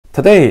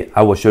Today,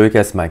 I will show you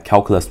guys my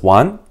Calculus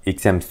 1,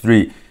 Exam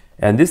 3,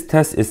 and this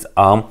test is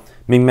on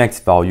min-max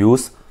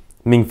values,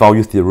 mean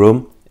value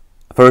theorem,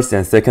 first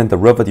and second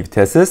derivative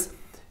tests,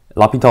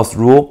 L'Hopital's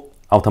rule,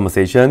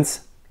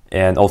 optimizations,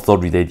 and also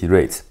related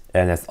rates.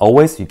 And as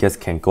always, you guys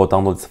can go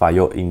download this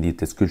file in the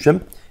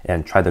description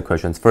and try the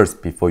questions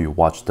first before you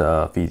watch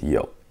the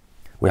video.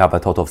 We have a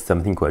total of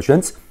 17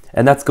 questions,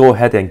 and let's go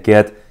ahead and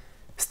get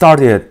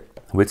started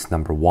with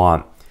number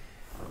 1.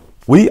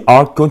 We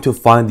are going to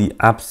find the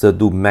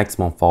absolute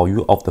maximum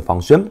value of the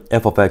function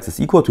f of x is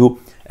equal to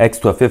x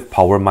to the fifth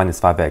power minus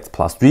 5x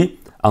plus 3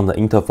 on the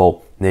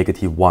interval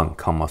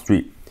 -1,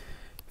 3.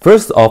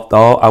 First of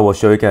all, I will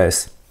show you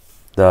guys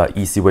the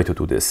easy way to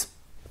do this.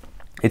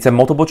 It's a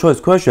multiple choice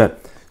question,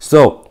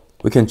 so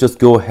we can just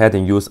go ahead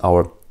and use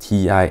our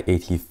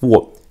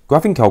TI-84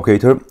 graphing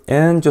calculator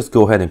and just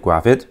go ahead and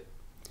graph it.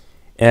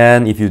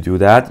 And if you do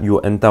that,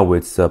 you'll end up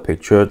with a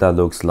picture that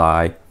looks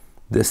like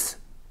this.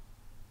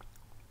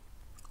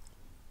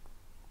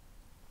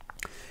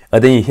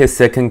 And then you hit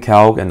second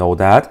calc and all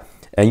that,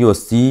 and you'll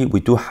see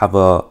we do have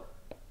a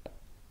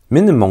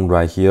minimum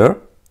right here,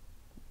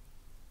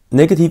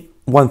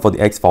 -1 for the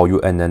x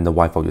value, and then the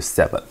y value is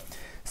 7.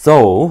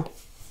 So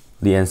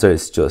the answer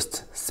is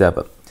just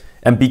 7.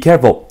 And be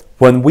careful,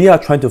 when we are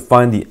trying to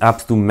find the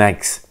absolute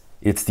max,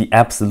 it's the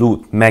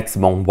absolute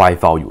maximum y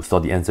value, so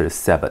the answer is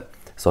 7,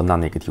 so not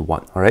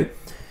 -1, all right?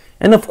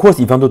 And of course,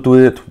 if you want to do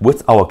it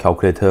with our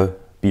calculator,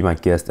 be my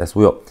guest as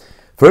well.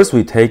 First,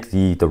 we take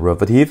the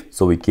derivative,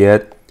 so we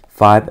get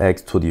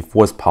 5x to the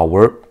fourth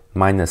power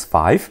minus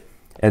 5,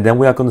 and then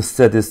we are going to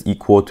set this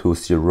equal to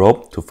 0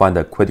 to find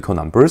the critical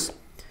numbers.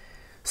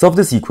 Solve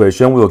this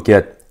equation, we will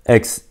get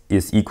x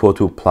is equal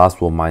to plus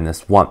or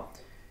minus 1.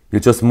 You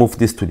just move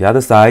this to the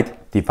other side,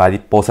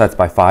 divide both sides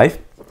by 5.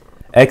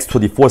 X to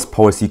the fourth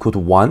power is equal to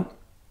 1,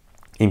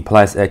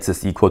 implies x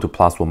is equal to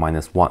plus or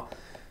minus 1.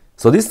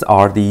 So these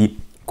are the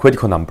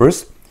critical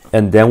numbers,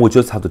 and then we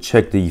just have to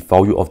check the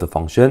value of the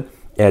function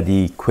at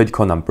the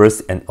critical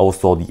numbers and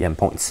also the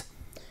endpoints.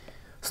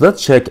 So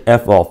let's check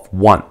f of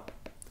 1.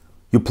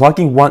 You plug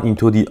in 1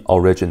 into the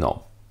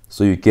original.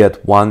 So you get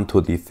 1 to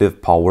the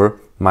fifth power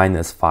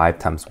minus 5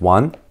 times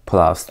 1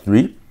 plus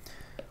 3.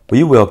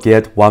 We will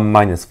get 1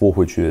 minus 4,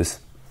 which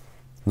is,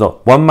 no,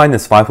 1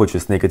 minus 5, which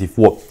is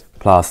 -4,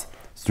 plus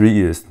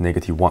 3 is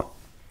 -1.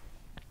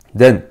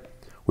 Then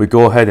we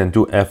go ahead and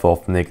do f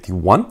of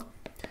 -1.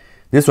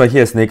 This right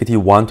here is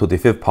 -1 to the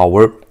fifth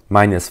power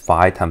minus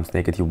 5 times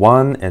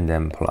 -1 and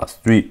then plus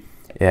 3.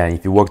 And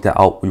if you work that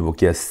out, we will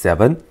get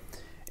 7.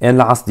 And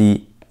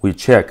lastly, we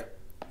check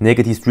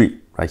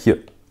 -3 right here.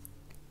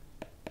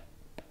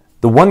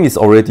 The 1 is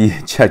already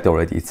checked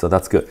already, so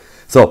that's good.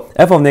 So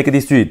f of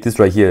 -3, this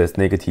right here is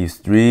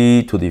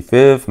 -3 to the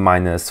fifth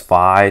minus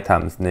 5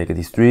 times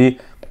 -3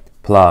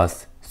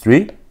 plus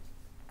 3.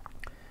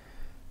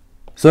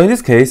 So in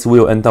this case, we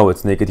will end up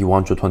with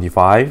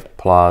 -125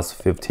 plus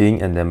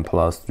 15 and then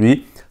plus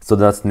 3. So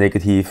that's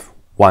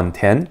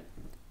 -110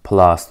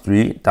 plus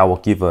 3. That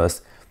will give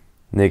us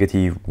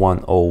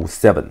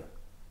 -107.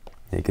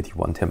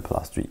 -110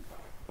 plus 3.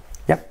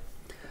 Yeah.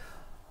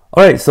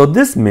 Alright, so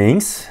this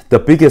means the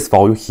biggest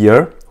value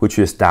here, which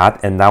is that,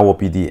 and that will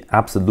be the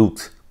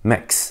absolute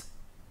max.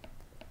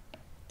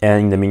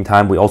 And in the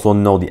meantime, we also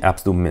know the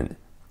absolute min.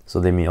 So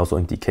let me also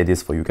indicate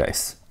this for you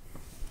guys.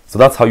 So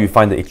that's how you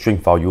find the extreme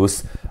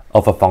values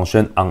of a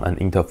function on an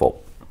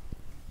interval.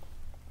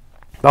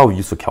 Now we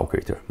use a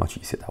calculator, much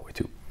easier that way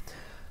too.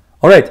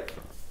 Alright,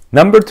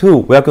 number 2,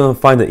 we are going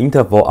to find the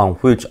interval on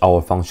which our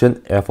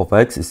function f of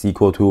x is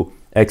equal to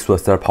x to the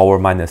third power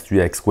minus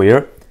 3x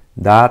squared,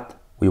 that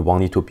we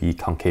want it to be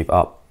concave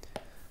up.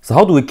 So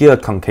how do we get a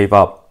concave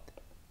up?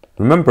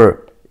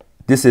 Remember,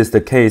 this is the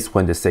case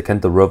when the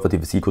second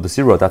derivative is equal to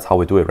 0. That's how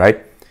we do it,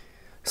 right?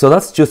 So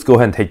let's just go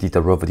ahead and take the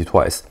derivative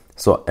twice.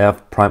 So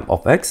f prime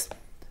of x,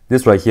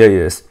 this right here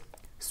is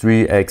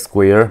 3x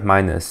squared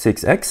minus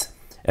 6x,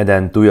 and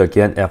then do it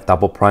again, f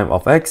double prime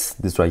of x,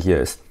 this right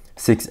here is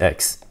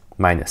 6x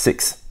minus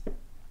 6.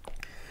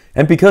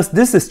 And because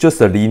this is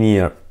just a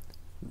linear,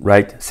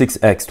 right,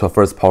 6x to the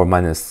first power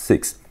minus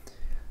 6,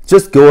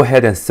 just go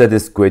ahead and set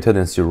this greater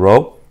than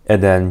 0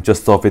 and then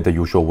just solve it the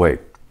usual way,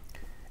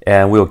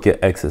 and we'll get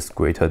x is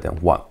greater than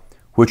 1,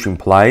 which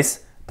implies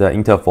the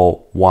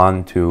interval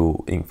 1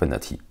 to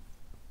infinity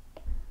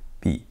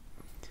b.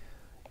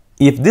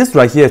 If this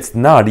right here is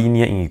not a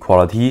linear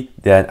inequality,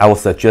 then I would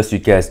suggest you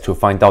guys to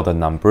find out the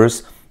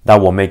numbers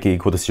that will make it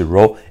equal to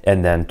 0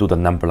 and then do the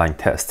number line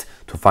test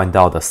to find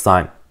out the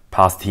sign,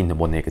 positive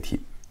or negative,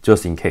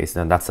 just in case,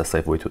 then that's a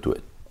safe way to do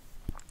it.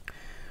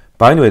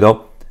 But anyway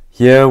though,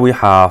 here we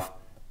have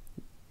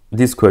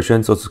this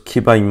question, so to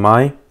keep that in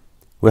mind,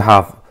 we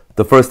have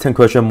the first 10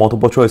 questions,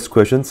 multiple choice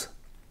questions.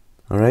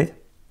 Alright.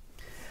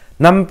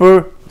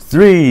 Number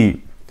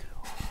 3.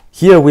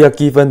 Here we are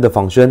given the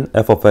function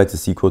f of x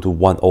is equal to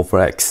 1 over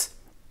x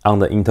on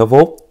the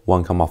interval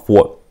 1,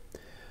 4.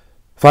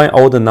 Find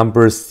all the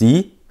numbers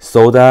c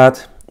so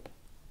that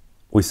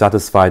we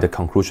satisfy the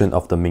conclusion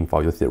of the mean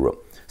value theorem.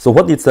 So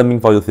what is the mean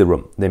value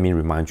theorem? Let me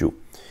remind you.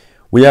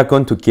 We are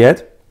going to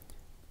get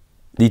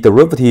the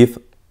derivative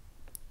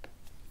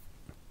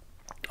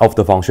of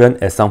the function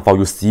at some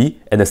value c,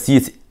 and the c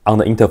is on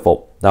the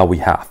interval that we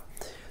have.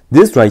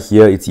 This right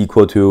here is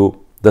equal to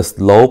the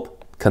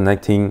slope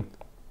connecting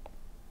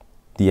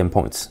the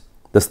endpoints,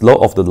 the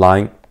slope of the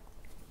line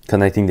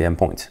connecting the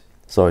endpoint.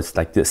 So it's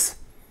like this.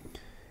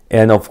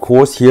 And of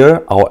course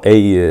here our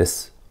a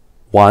is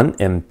 1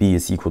 and b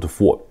is equal to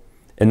 4.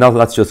 And now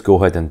let's just go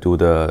ahead and do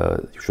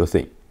the usual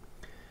thing.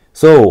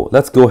 So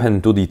let's go ahead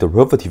and do the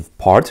derivative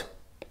part.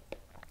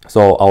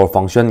 So our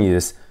function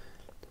is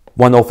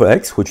 1 over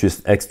x, which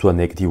is x to a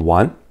negative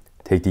 1.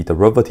 Take the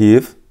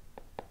derivative,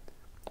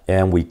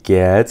 and we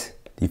get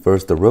the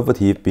first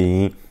derivative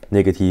being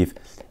negative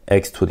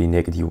x to the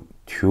negative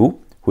 2,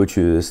 which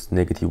is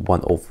negative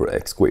 1 over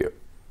x squared.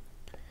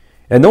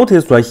 And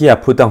notice right here I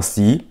put down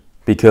c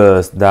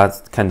because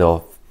that kind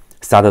of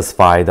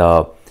satisfies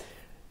the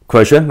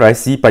question, right?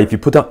 C, but if you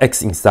put down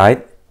x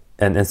inside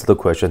and answer the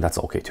question, that's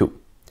okay too.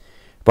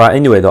 But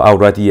anyway, though, I'll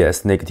write it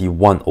as negative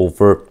 1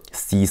 over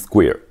c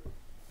squared.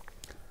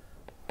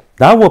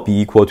 That will be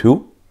equal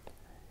to,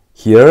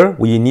 here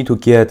we need to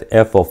get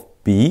f of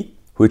b,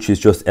 which is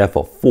just f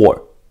of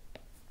 4.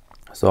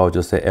 So I'll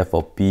just say f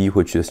of b,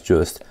 which is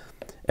just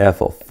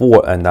f of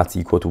 4, and that's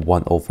equal to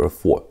 1 over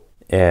 4.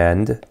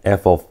 And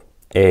f of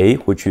a,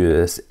 which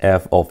is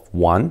f of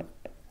 1,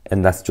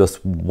 and that's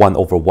just 1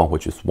 over 1,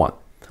 which is 1.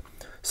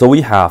 So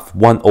we have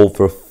 1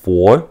 over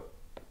 4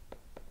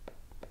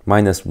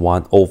 minus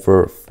 1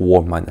 over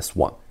 4 minus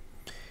 1.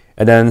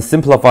 And then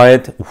simplify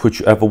it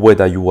whichever way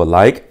that you would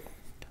like.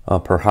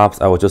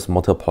 Perhaps I will just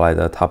multiply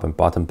the top and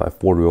bottom by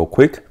 4 real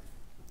quick,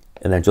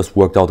 and then just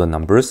work out the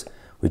numbers.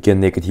 We get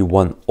negative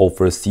 1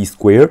 over c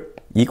squared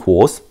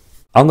equals,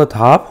 on the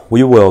top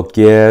we will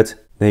get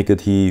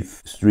negative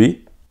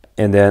 3,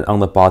 and then on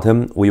the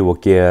bottom we will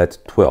get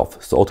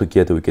 12. So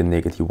altogether we get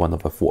negative 1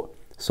 over 4.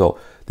 So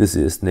this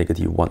is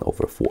negative 1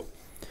 over 4.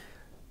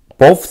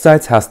 Both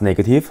sides has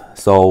negative,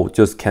 so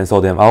just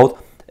cancel them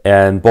out,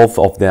 and both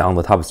of them on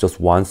the top is just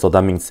 1, so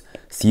that means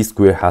c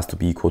squared has to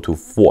be equal to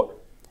 4.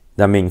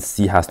 That means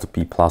c has to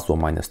be plus or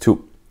minus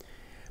 2.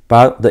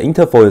 But the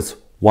interval is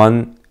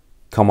 1,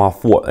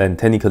 4, and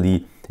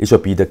technically it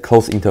should be the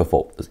closed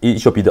interval. It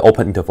should be the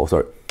open interval,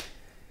 sorry.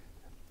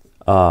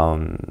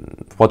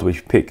 What do we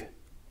pick?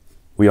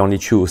 We only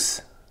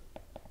choose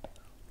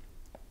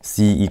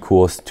c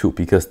equals 2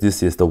 because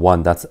this is the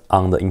one that's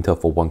on the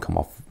interval 1,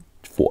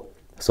 4.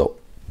 So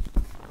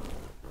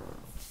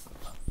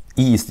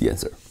E is the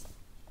answer.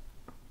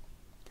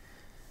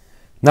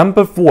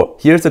 Number 4,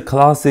 here's a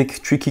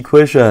classic tricky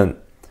question.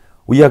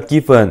 We are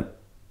given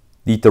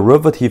the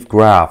derivative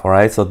graph, all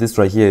right? So this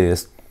right here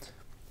is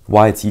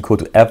y is equal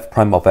to f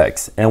prime of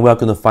x, and we are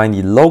going to find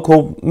the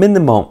local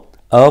minimum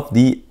of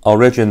the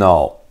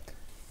original.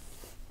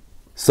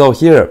 So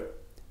here,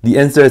 the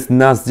answer is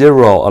not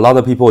 0. A lot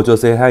of people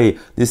just say, hey,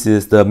 this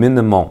is the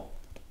minimum.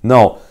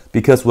 No,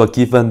 because we're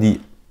given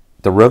the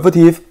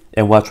derivative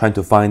and we're trying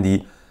to find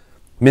the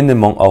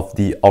minimum of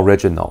the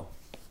original.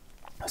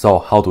 So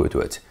how do we do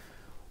it?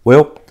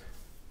 Well,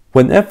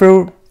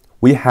 whenever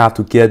we have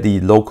to get the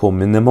local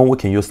minimum, we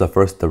can use the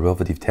first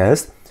derivative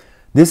test.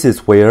 This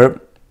is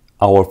where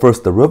our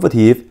first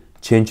derivative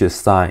changes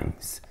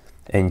signs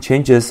and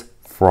changes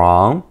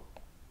from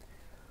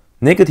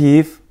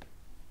negative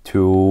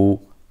to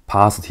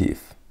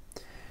positive.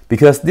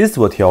 Because this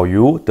will tell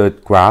you the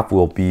graph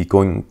will be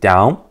going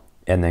down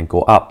and then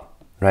go up,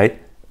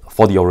 right?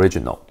 For the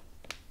original.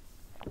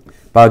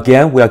 But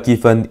again, we are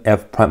given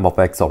f prime of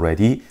x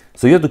already.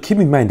 So you have to keep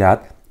in mind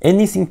that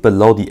anything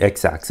below the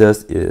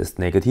x-axis is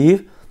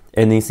negative,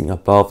 anything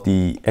above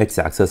the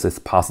x-axis is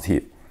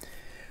positive.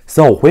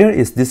 So where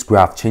is this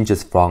graph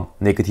changes from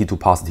negative to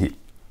positive?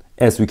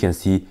 As we can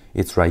see,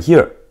 it's right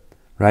here,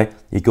 right?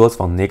 It goes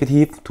from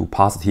negative to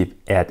positive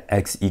at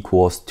x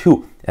equals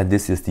 2. And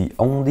this is the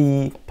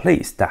only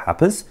place that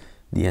happens.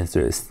 The answer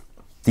is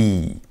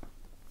D.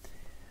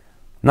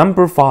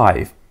 Number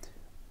 5,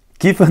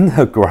 given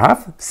a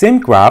graph, same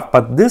graph,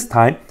 but this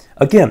time,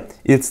 again,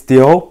 it's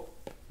still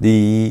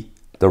the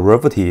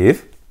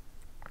derivative,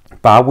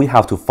 but we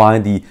have to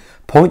find the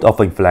point of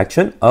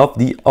inflection of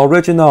the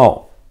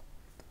original.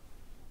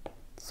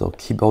 So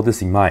keep all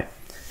this in mind.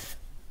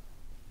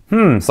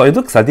 So it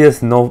looks like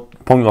there's no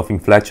point of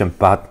inflection,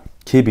 but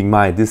keep in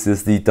mind this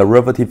is the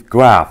derivative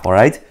graph, all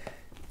right?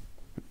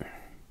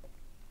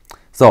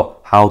 So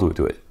how do we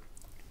do it?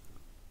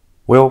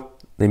 Well,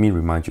 let me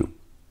remind you.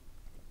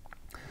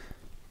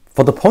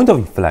 For the point of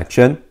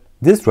inflection,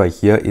 this right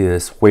here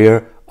is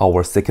where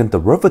our second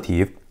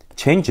derivative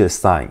changes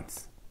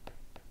signs.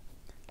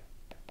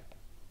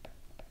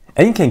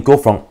 And it can go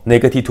from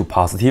negative to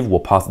positive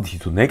or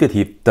positive to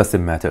negative,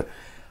 doesn't matter.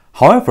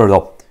 However,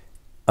 though,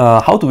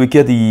 how do we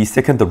get the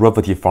second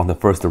derivative from the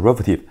first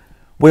derivative?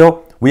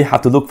 Well, we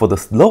have to look for the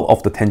slope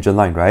of the tangent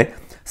line, right?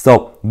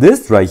 So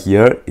this right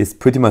here is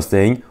pretty much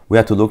saying we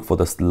have to look for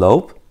the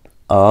slope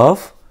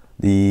of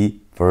the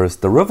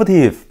first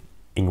derivative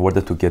in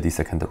order to get the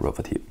second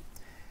derivative.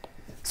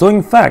 So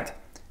in fact,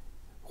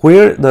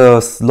 where the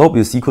slope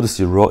is equal to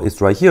 0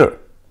 is right here.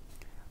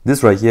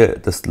 this right here,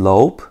 the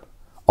slope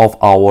of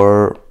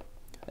our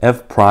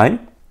f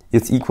prime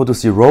is equal to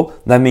 0.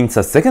 That means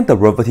the second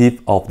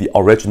derivative of the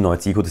original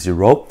is equal to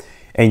 0.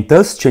 And it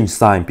does change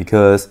sign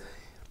because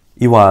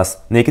it was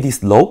negative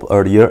slope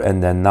earlier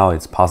and then now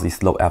it's positive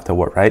slope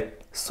afterward, right?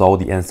 So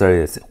the answer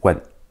is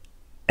when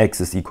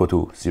x is equal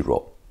to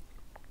 0.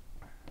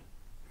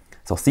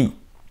 So C.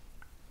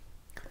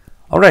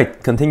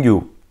 Alright,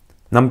 continue.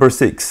 Number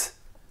 6.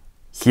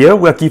 Here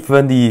we are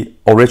given the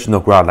original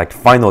graph, like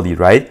finally,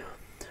 right?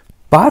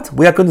 But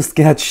we are going to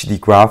sketch the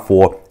graph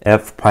for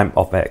f prime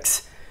of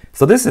x.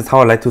 So this is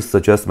how I like to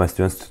suggest my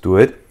students to do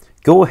it.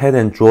 Go ahead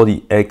and draw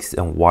the x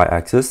and y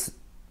axis,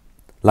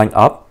 line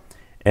up,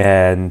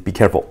 and be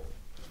careful.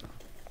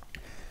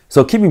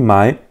 So keep in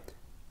mind,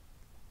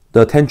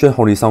 the tangent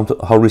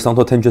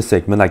horizontal tangent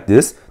segment like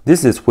this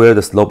is where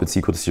the slope is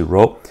equal to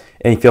 0.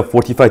 And if you have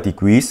 45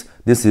 degrees,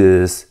 this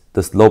is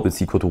the slope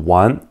is equal to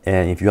 1.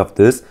 And if you have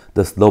this,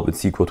 the slope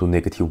is equal to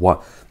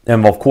 -1.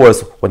 And of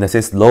course, when I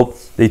say slope,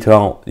 later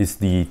on is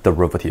the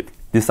derivative.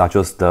 These are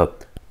just the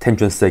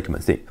tangent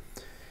segment thing.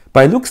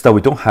 But it looks that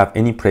we don't have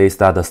any place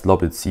that the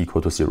slope is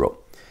equal to 0.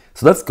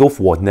 So let's go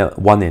for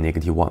 1 and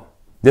 -1.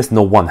 There's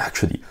no 1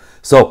 actually.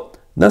 So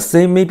let's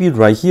say maybe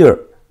right here,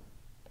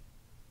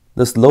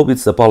 the slope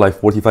is about like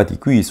 45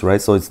 degrees,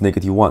 right? So it's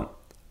 -1.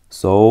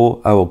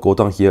 So I will go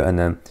down here and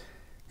then,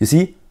 you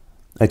see,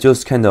 I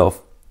just kind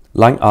of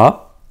line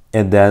up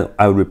and then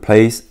I will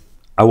place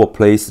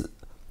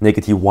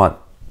 -1,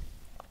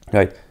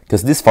 right?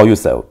 Because this value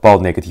is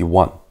about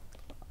 -1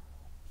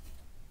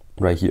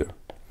 right here.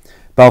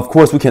 But of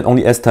course, we can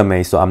only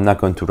estimate, so I'm not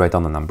going to write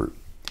down the number.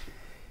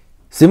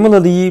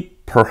 Similarly,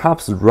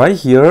 perhaps right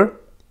here,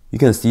 you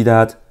can see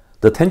that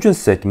the tangent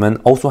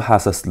segment also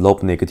has a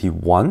slope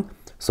 -1.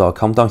 So I'll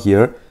come down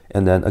here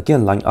and then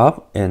again line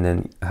up and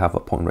then have a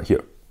point right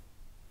here.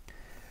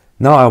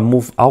 Now I'll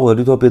move out a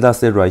little bit. Let's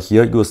say right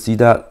here, you'll see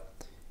that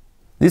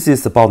this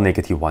is about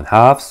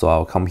 -1/2. So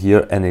I'll come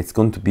here and it's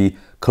going to be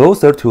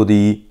closer to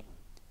the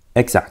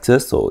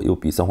x-axis. So it will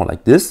be somewhere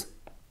like this.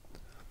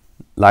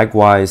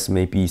 Likewise,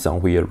 maybe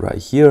somewhere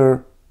right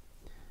here.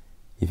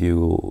 If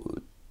you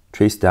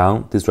trace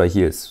down, this right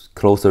here is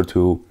closer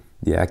to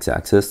the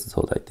x-axis,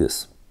 so like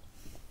this.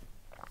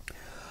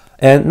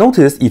 And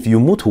notice if you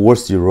move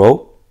towards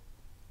 0,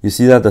 you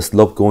see that the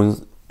slope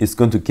is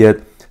going to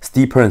get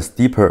steeper and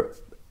steeper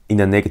in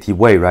a negative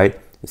way, right?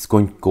 It's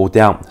going to go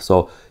down.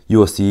 So you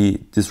will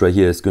see this right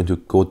here is going to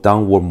go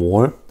downward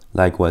more.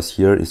 Likewise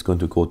here is going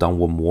to go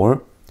downward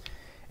more.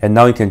 And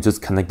now you can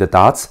just connect the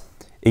dots.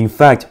 In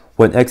fact,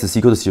 when x is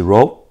equal to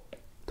 0,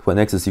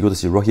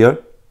 here,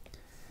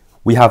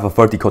 we have a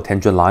vertical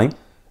tangent line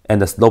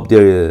and the slope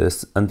there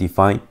is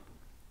undefined.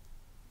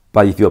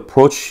 But if you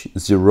approach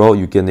 0,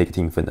 you get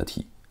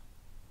 -infinity.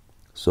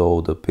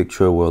 So the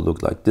picture will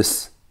look like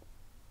this.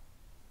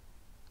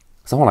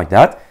 Something like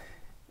that.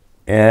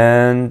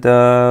 And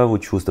we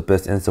choose the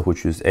best answer,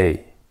 which is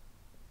A.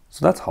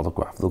 So that's how the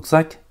graph looks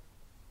like.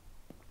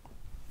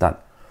 Done.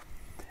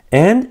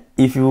 And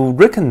if you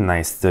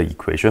recognize the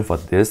equation for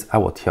this, I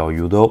will tell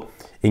you though,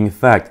 in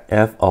fact,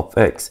 f of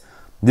x,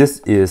 this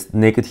is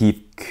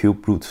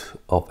 -cube root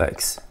of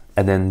x.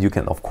 And then you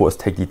can, of course,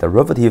 take the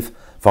derivative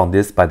from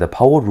this by the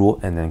power rule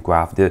and then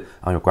graph it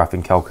on your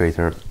graphing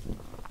calculator.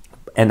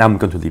 And I'm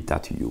going to leave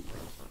that to you.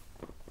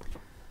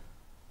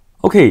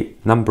 Okay,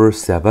 number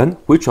 7.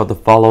 Which of the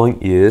following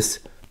is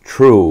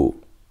true?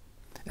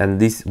 And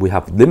this, we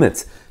have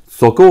limits.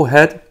 So go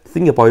ahead,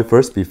 think about it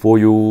first before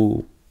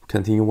you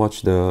continue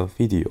watch the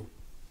video.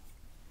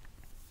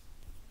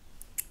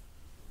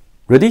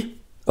 Ready?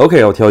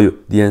 Okay, I'll tell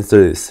you. The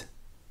answer is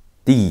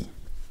D.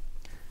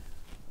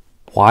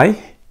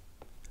 Why?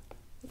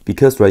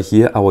 Because right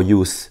here, I will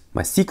use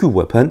my secret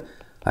weapon.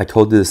 I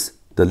call this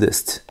the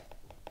list,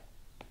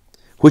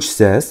 which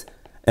says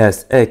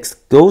as x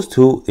goes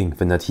to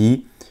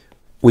infinity,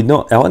 we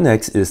know ln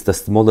x is the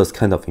smallest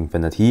kind of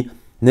infinity.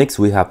 Next,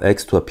 we have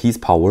x to a p's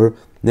power.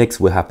 Next,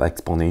 we have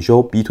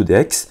exponential b to the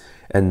x,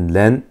 and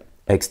then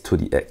x to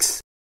the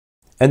x.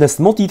 And the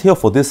small detail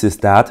for this is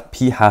that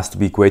p has to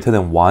be greater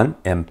than 1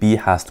 and b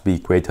has to be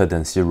greater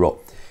than 0.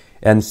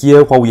 And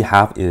here, what we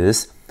have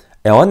is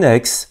ln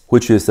x,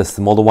 which is the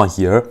smaller one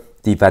here,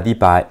 divided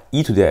by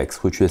e to the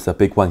x, which is the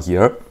big one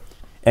here.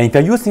 And if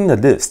you're using the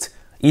list,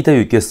 either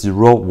you get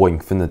 0 or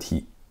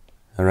infinity.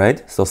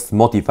 Alright, so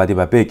small divided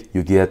by big,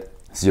 you get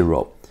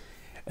 0.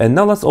 And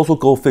now let's also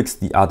go fix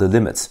the other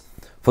limits.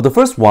 For the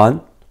first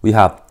one, we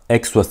have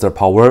x to the third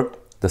power,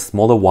 the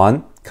smaller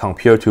one,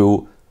 compared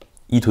to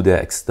e to the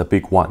x, the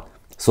big one.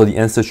 So the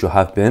answer should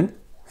have been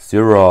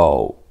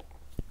 0.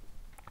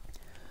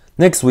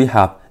 Next, we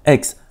have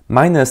x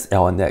minus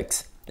ln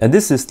x. And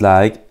this is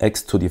like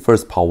x to the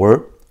first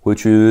power,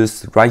 which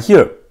is right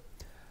here,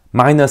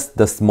 minus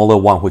the smaller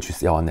one, which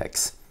is ln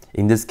x.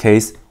 In this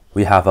case,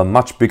 we have a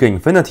much bigger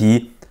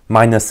infinity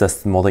minus a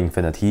smaller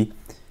infinity.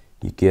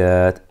 You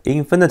get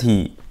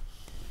infinity.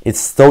 It's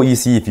so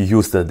easy if you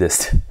use the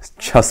list,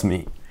 trust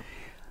me.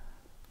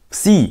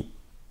 C.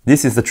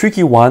 This is the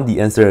tricky one. The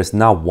answer is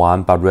not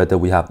 1, but rather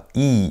we have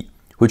e,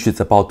 which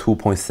is about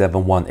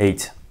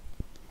 2.718.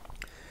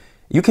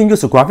 You can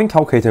use a graphing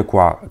calculator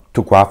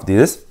to graph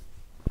this,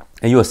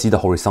 and you will see the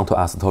horizontal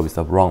asymptote is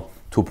around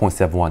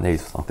 2.718 or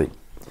something.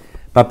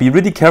 But be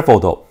really careful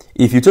though.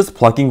 If you just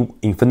plug in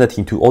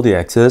infinity into all the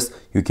x's,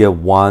 you get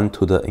 1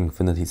 to the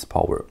infinity's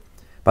power.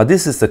 But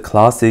this is the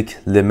classic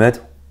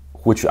limit,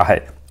 which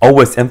I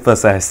always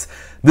emphasize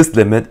this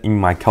limit in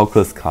my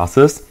calculus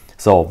classes.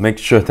 So make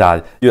sure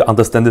that you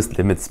understand this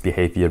limit's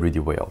behavior really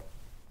well.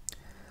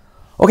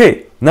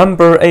 Okay,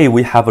 number 8,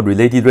 we have a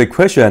related rate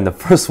question. The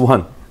first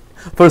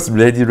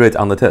related rate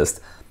on the test.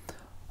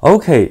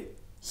 Okay,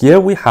 here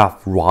we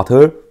have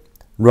water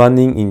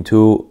running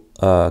into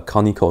a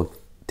conical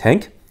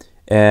tank,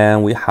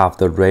 and we have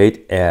the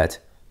rate at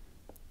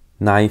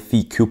 9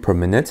 feet cubed per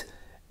minute,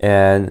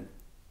 and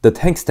the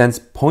tank stands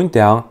point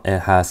down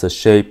and has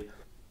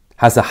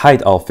a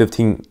height of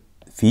 15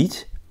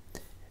 feet,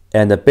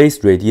 and the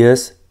base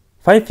radius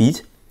 5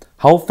 feet.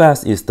 How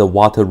fast is the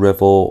water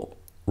level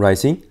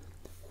rising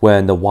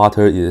when the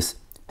water is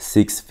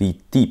 6 feet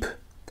deep?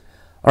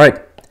 All right,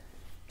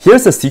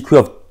 here's the secret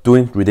of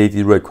doing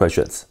related rate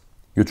questions.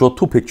 You draw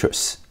 2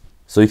 pictures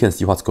so you can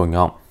see what's going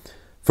on.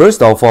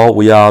 First of all,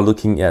 we are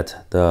looking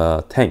at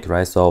the tank,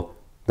 right? So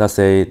let's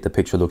say the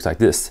picture looks like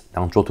this.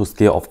 Down draw to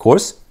scale, of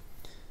course.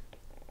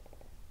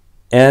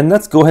 And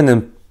let's go ahead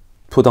and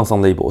put down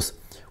some labels.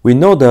 We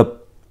know the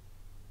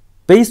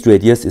base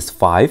radius is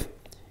 5,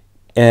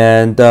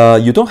 and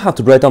you don't have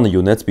to write down the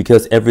units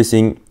because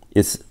everything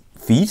is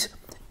feet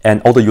and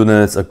all the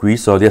units agree,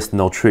 so there's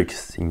no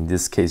tricks in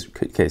this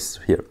case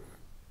here.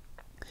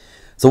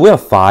 So we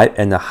have 5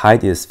 and the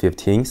height is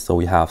 15, so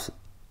we have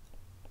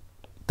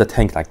the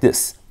tank like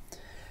this.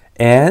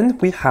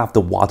 And we have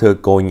the water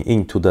going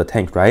into the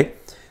tank, right?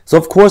 So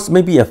of course,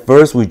 maybe at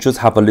first we just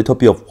have a little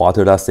bit of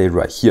water, let's say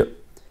right here.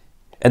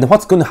 And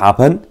what's going to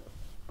happen?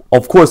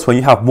 Of course, when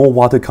you have more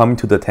water coming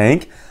to the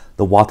tank,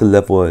 the water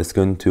level is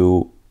going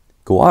to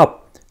go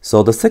up.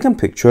 So the second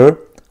picture,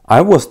 I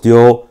will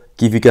still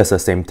give you guys the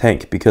same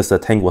tank because the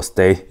tank will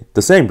stay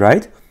the same,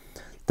 right?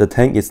 The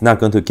tank is not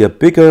going to get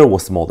bigger or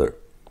smaller,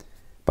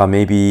 but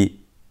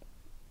maybe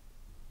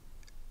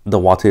the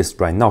water is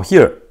right now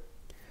here.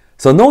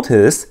 So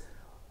notice,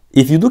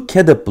 if you look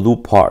at the blue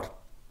part,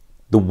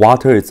 the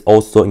water is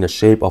also in the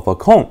shape of a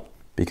cone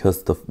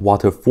because the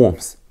water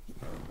forms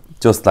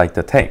just like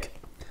the tank.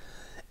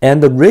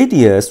 And the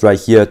radius right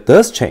here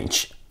does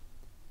change,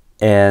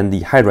 and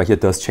the height right here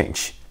does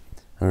change.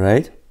 All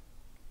right.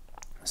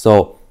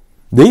 So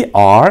they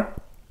are,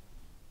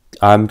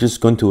 I'm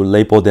just going to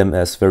label them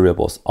as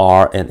variables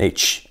R and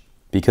H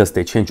because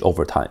they change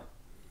over time.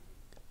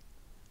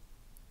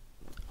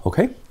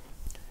 Okay.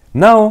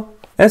 Now,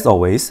 as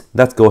always,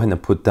 let's go ahead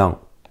and put down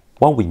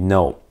what we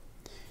know.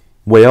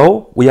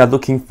 Well, we are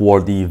looking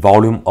for the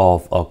volume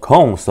of a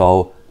cone,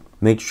 so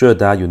make sure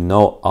that you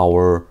know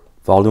our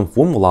volume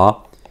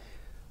formula.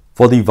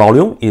 For the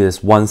volume is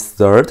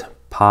 1/3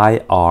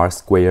 pi r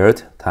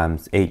squared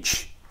times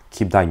h.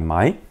 Keep that in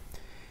mind.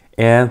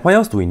 And what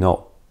else do we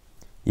know?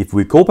 If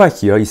we go back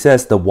here, it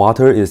says the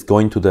water is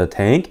going to the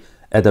tank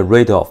at the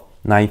rate of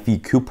 9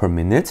 feet cubed per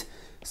minute.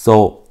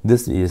 So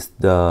this is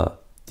the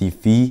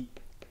dv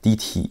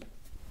dt.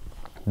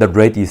 The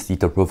rate is the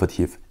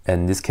derivative,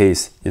 and in this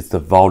case, it's the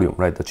volume,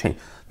 right?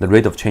 The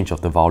rate of change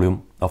of the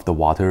volume of the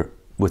water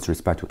with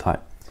respect to time.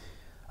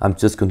 I'm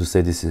just going to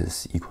say this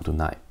is equal to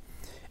 9.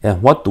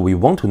 And what do we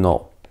want to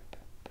know?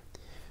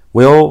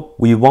 Well,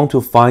 we want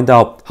to find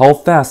out how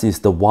fast is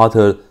the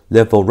water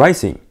level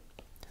rising.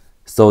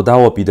 So that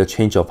will be the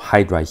change of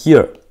height right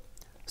here.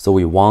 So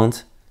we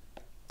want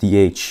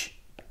dh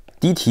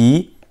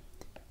dt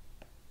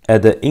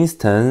at the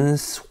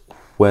instance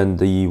when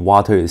the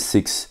water is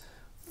 6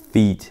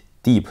 feet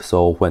deep,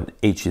 so when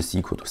h is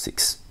equal to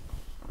 6.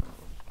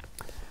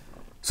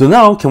 So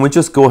now, can we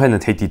just go ahead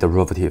and take the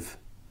derivative?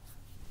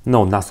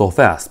 No, not so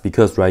fast,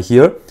 because right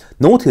here,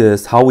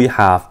 notice how we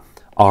have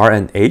r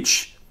and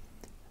h.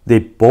 They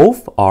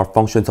both are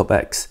functions of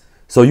x.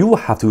 So you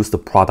will have to use the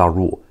product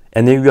rule,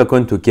 and then you are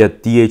going to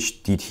get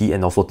dh dt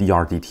and also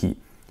dr dt.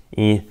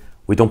 And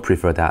we don't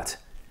prefer that.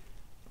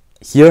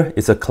 Here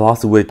is a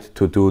classic way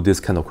to do this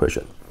kind of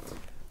question.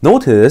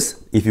 Notice,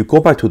 if you go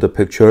back to the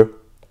picture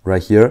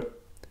right here,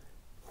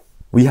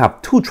 we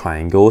have 2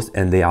 triangles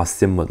and they are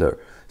similar.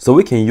 So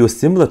we can use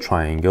similar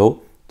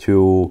triangle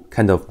to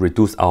kind of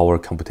reduce our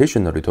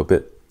computation a little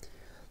bit.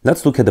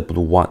 Let's look at the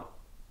blue one.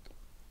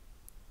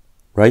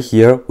 Right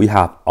here, we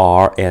have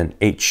R and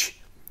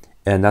H.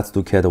 And let's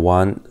look at the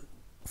one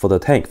for the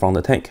tank, from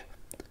the tank.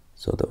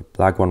 So the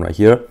black one right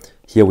here.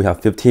 Here we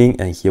have 15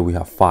 and here we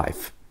have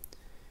 5.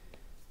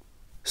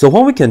 So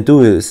what we can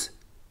do is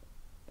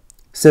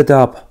set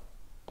up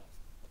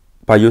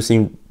by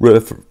using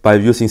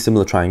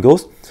similar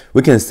triangles.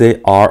 We can say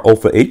R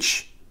over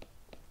H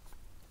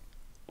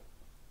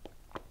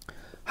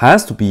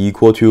has to be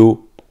equal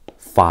to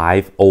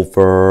 5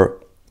 over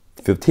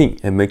 15,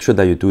 and make sure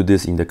that you do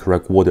this in the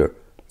correct order.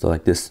 So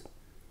like this.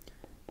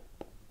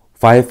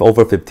 5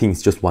 over 15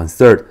 is just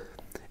 1/3.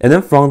 And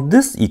then from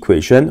this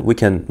equation, we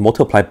can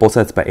multiply both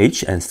sides by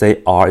h and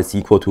say r is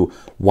equal to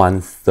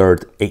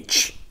 1/3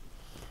 h.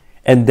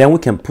 And then we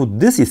can put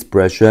this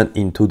expression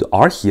into the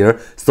r here,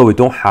 so we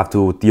don't have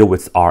to deal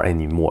with r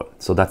anymore.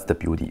 So that's the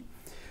beauty.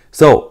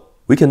 So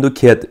we can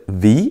look at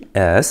v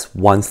as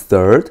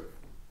 1/3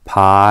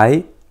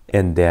 pi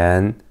and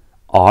then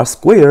r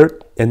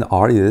squared, and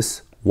r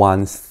is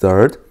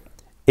 1/3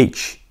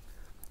 h.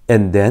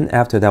 And then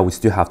after that, we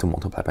still have to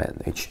multiply by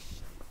an h.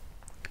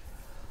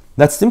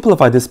 Let's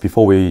simplify this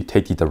before we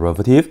take the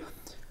derivative.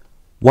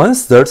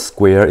 1/3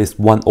 squared is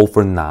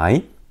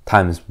 1/9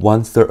 times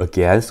 1/3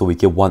 again, so we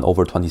get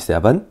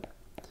 1/27.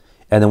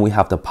 And then we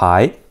have the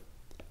pi,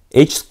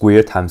 h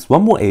squared times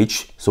one more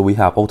h, so we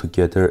have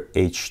altogether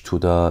h to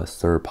the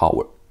 3rd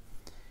power.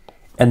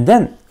 And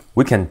then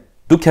we can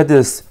look at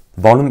this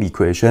volume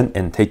equation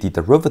and take the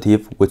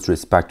derivative with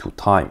respect to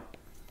time.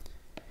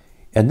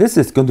 And this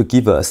is going to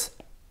give us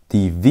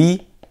the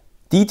v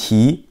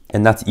dt,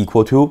 and that's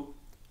equal to,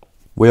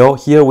 well,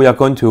 here we are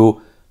going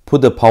to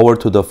put the power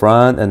to the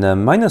front and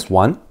then minus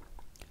 1.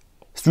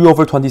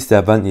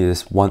 3/27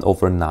 is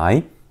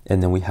 1/9,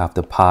 and then we have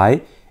the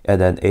pi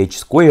and then h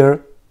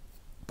squared.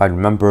 But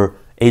remember,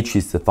 h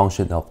is the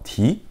function of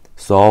t,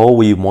 so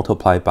we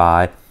multiply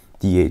by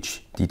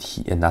dh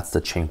dt, and that's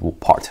the chain rule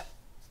part.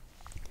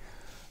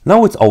 Now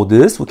with all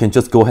this, we can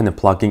just go ahead and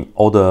plug in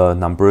all the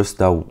numbers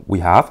that we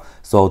have.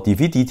 So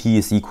dv dt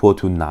is equal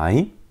to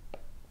 9,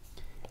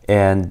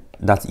 and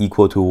that's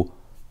equal to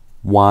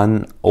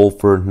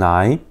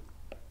 1/9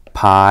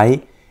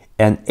 pi,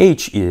 and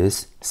h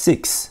is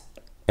 6,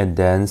 and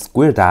then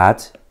square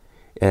that,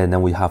 and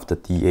then we have the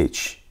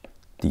dh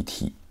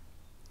dt.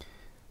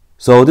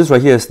 So this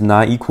right here is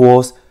 9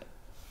 equals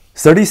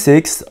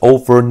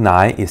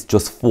 36/9 is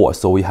just 4,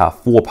 so we have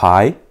 4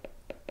 pi,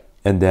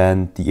 and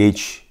then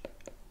dh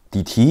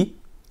dt.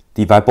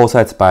 Divide both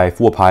sides by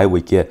 4 pi,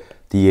 we get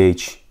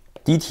dh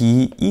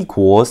dt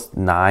equals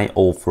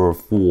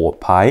 9/4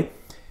 pi.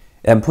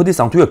 And put this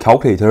onto your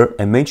calculator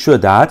and make sure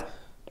that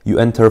you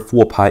enter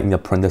 4 pi in the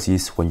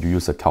parentheses when you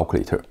use a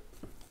calculator.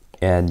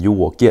 And you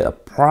will get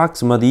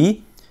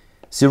approximately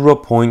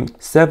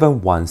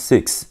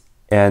 0.716.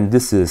 And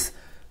this is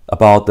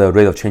about the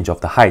rate of change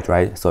of the height,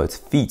 right? So it's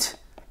feet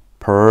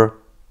per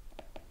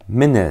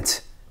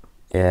minute.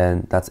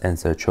 And that's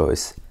answer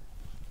choice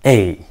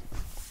A.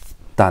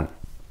 Done.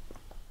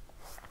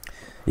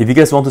 If you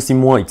guys want to see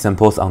more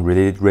examples on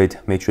related rate,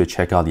 make sure to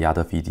check out the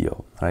other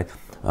video, right?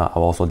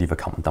 I'll also leave a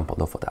comment down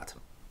below for that.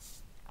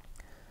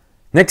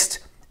 Next,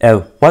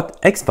 at what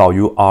x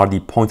value are the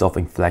points of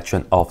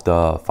inflection of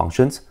the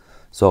functions?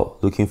 So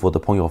looking for the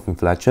point of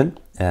inflection,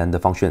 and the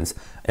function is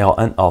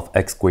ln of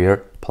x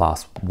squared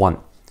plus 1.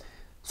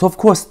 So of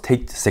course,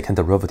 take the second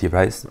derivative,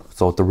 right?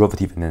 So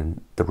derivative and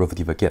then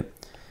derivative again.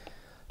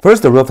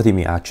 First derivative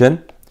in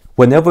action.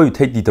 Whenever you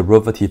take the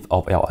derivative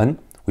of ln,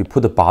 we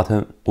put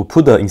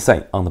the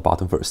inside on the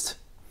bottom first.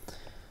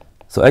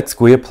 So x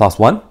squared plus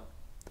 1.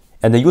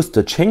 And then use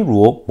the chain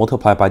rule,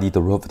 multiply by the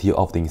derivative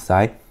of the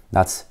inside,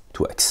 that's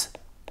 2x.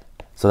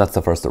 So that's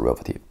the first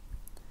derivative.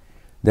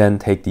 Then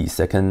take the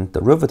second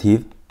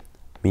derivative,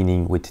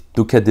 meaning we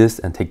look at this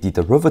and take the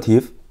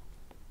derivative.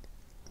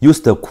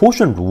 Use the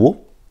quotient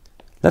rule.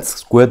 Let's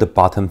square the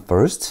bottom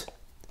first.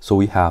 So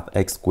we have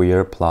x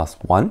squared plus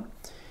 1.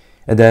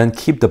 And then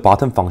keep the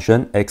bottom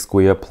function, x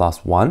squared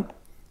plus 1,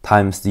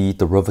 times the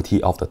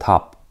derivative of the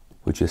top,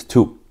 which is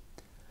 2.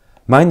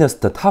 Minus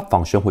the top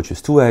function, which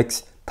is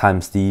 2x,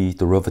 times the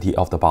derivative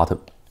of the bottom,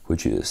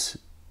 which is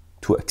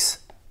 2x.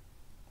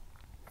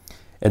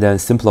 And then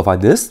simplify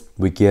this,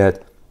 we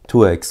get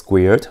 2x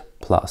squared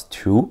plus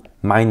 2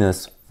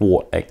 minus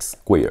 4x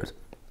squared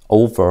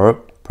over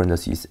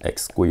parentheses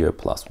x squared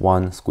plus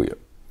 1 squared,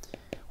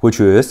 which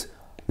is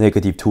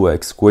negative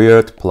 2x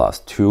squared plus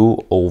 2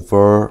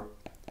 over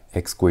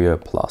x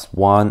squared plus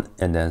 1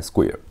 and then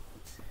square.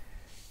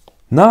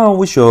 Now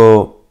we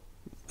shall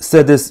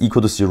set this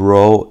equal to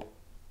 0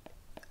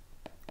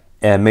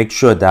 and make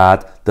sure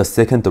that the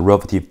second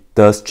derivative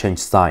does change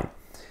sign.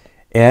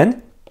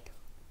 And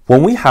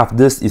when we have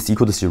this is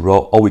equal to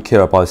 0, all we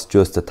care about is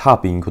just the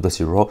top being equal to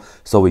 0.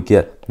 So we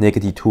get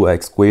negative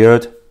 2x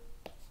squared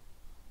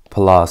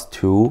plus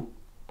 2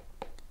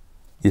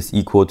 is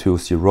equal to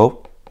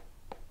 0.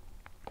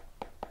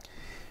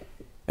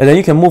 And then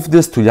you can move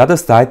this to the other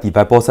side,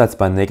 divide both sides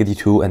by negative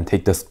 2 and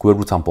take the square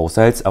root on both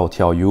sides. I will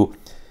tell you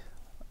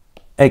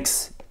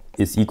x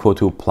is equal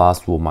to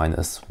plus or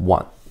minus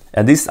 1.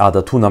 And these are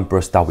the two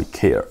numbers that we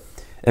care.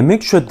 And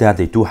make sure that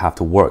they do have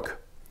to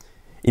work.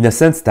 In the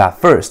sense that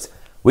first,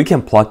 we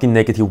can plug in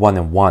negative 1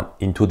 and 1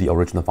 into the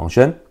original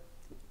function.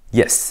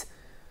 Yes.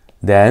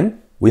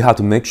 Then we have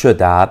to make sure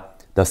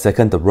that the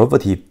second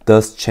derivative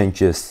does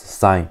change its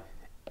sign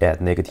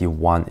at negative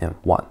 1 and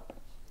 1.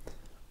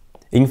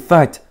 In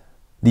fact,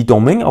 the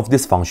domain of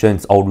this function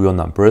is all real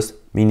numbers,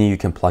 meaning you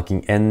can plug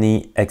in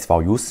any x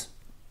values,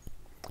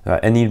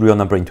 any real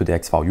number into the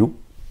x value.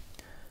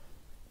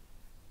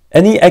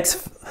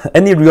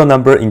 Any real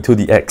number into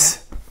the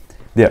x.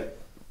 There.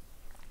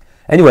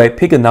 Anyway,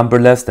 pick a number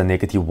less than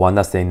 -1,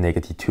 let's say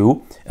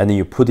 -2, and then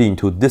you put it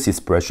into this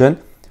expression.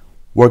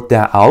 Work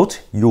that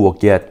out, you will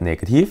get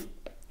negative.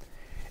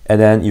 And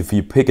then if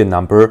you pick a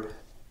number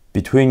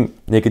between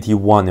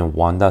 -1 and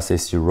 1, let's say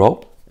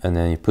 0, and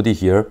then you put it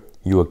here,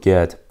 you will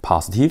get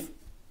positive.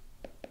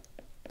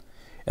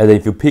 And then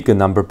if you pick a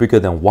number bigger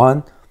than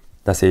 1,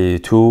 let's say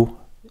 2,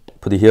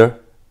 put it here,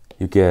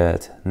 you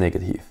get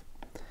negative.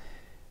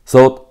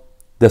 So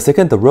the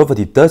second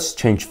derivative does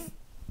change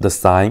the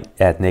sign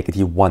at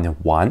 -1 and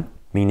 1,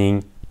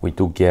 meaning we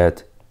do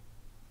get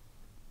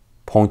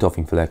point of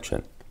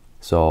inflection.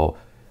 So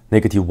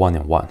 -1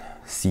 and 1,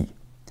 C.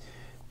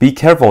 Be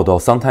careful though,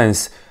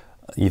 sometimes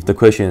if the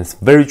question is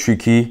very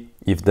tricky,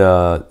 if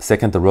the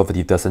second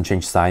derivative doesn't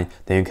change sign,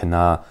 then you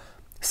cannot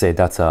say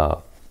that's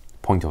a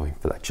point of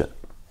inflection.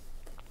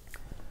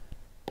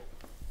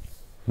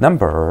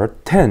 Number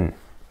 10,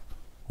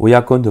 we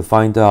are going to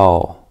find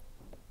out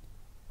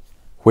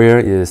where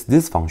is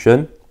this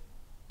function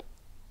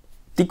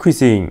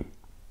decreasing.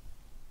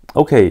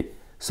 Okay,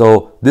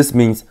 so this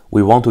means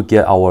we want to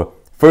get our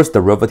first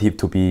derivative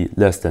to be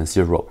less than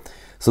 0.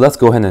 So let's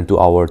go ahead and do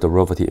our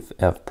derivative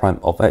f prime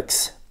of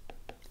x.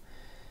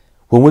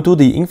 When we do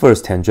the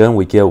inverse tangent,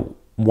 we get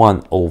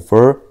 1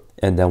 over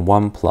and then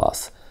 1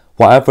 plus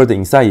whatever the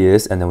inside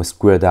is, and then we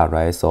square that,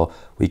 right? So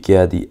we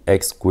get the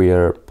x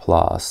squared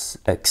plus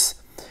x.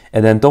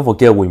 And then don't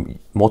forget we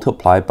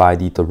multiply by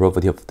the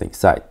derivative of the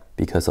inside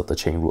because of the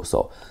chain rule.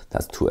 So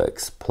that's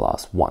 2x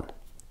plus 1.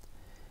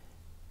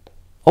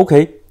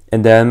 Okay,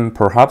 and then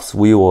perhaps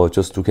we will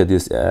just look at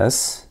this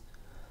as,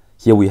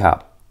 here we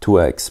have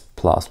 2x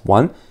plus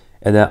 1.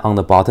 And then on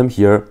the bottom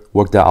here,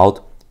 work that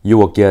out. You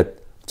will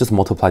get, just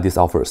multiply this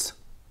out first.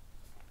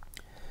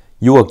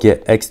 You will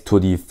get x to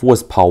the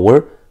 4th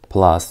power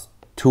plus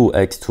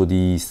 2x to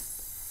the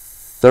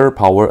 3rd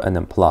power, and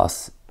then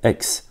plus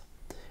x,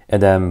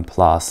 and then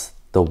plus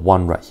the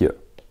 1 right here.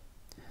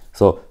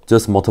 So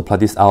just multiply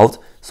this out,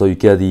 so you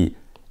get the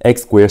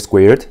x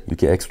squared, you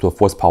get x to the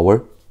 4th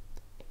power,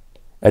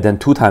 and then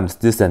 2 times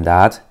this and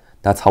that,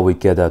 that's how we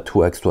get the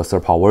 2x to the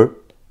 3rd power.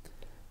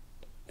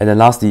 And then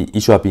lastly,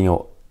 it should have been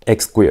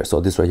x squared, so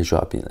this right here should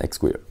have been x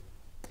squared.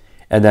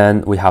 And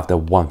then we have the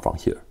 1 from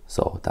here,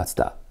 so that's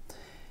that.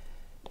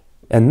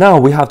 And now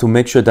we have to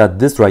make sure that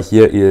this right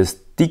here is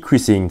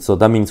decreasing, so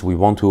that means we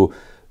want to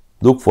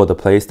look for the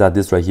place that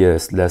this right here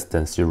is less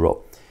than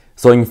 0.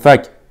 So in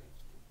fact,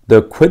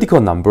 the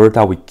critical number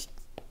that we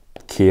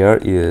care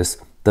is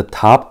the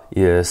top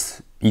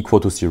is equal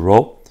to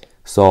 0.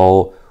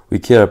 So we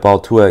care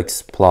about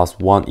 2x plus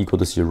 1 equal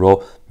to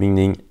 0,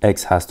 meaning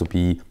x has to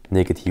be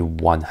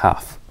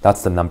 -1/2.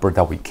 That's the number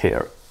that we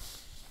care.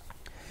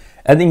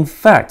 And in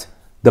fact,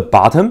 the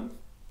bottom,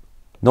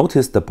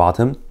 notice the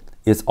bottom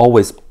is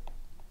always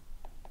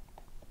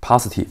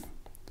positive.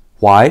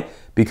 Why?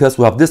 Because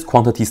we have this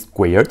quantity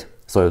squared,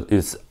 so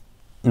it's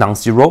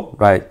non-zero,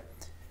 right?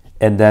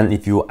 And then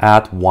if you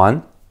add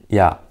 1,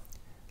 yeah,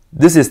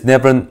 this is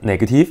never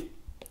negative.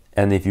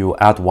 And if you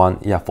add 1,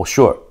 yeah, for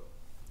sure,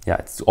 yeah,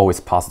 it's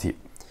always positive.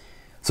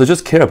 So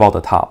just care about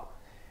the top.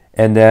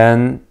 And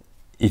then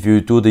if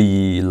you do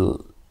the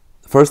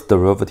first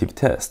derivative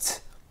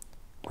test,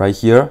 right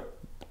here,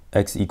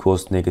 x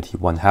equals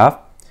 -1/2,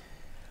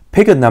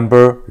 pick a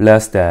number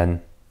less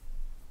than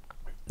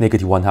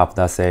 -1/2,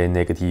 let's say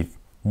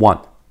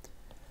 -1.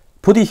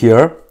 Put it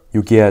here,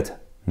 you get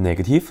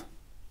negative.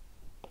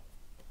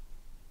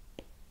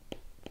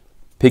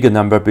 Pick a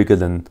number bigger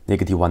than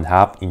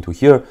 -1/2 into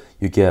here,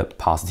 you get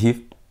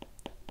positive.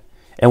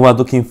 And we're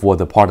looking for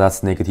the part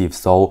that's negative,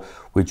 so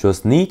we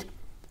just need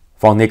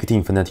from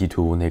 -infinity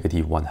to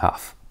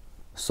 -1/2.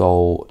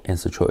 So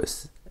answer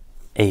choice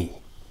A.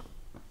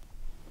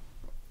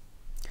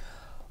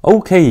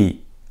 Okay,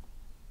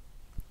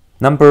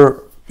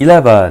 number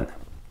 11.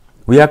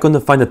 We are going to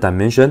find the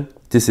dimension.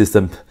 This is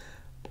the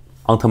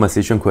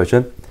optimization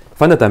question.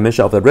 Find the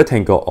dimension of the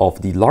rectangle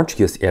of the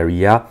largest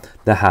area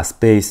that has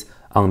base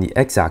on the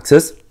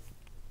x-axis.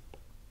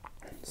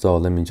 So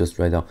let me just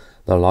write down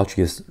the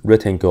largest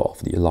rectangle of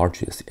the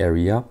largest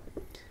area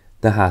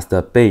that has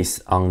the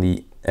base on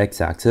the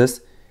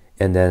x-axis,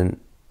 and then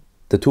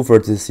the 2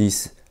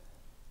 vertices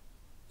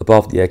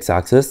above the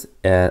x-axis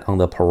and on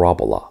the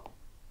parabola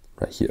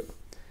right here.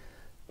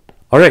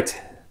 All right,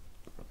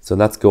 so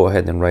let's go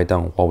ahead and write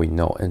down what we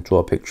know and draw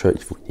a picture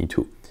if we need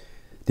to.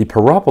 The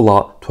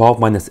parabola 12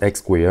 minus x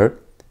squared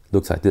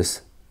looks like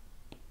this.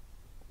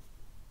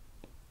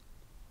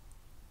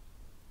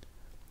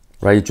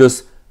 Right,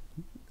 just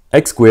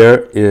x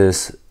squared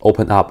is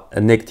open up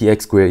and negative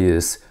x squared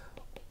is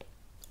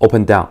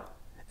open down.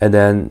 And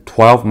then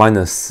 12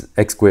 minus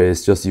x squared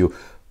is just you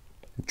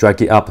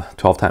drag it up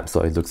 12 times,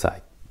 so it looks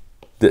like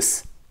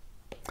this.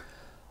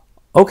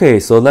 Okay,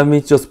 so let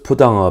me just put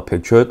down a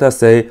picture. Let's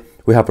say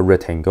we have a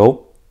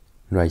rectangle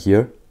right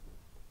here,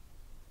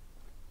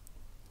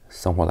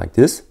 somewhat like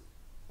this.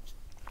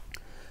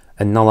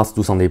 And now let's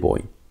do some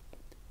labeling.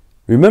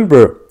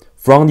 Remember,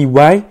 from the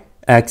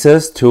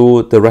y-axis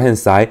to the right-hand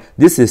side,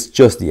 this is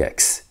just the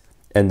x.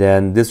 And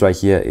then this right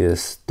here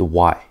is the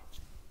y.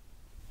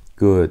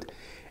 Good.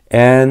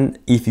 And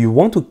if you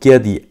want to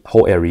get the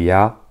whole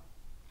area,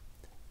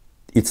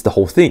 it's the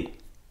whole thing.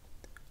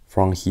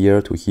 From here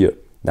to here,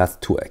 that's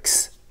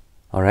 2x.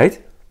 All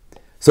right?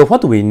 So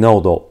what do we know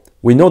though?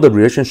 We know the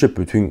relationship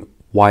between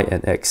y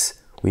and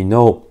x. We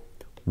know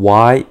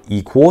y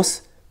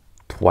equals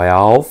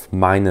 12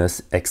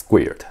 minus x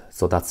squared.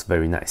 So that's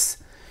very nice.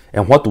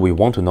 And what do we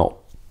want to know?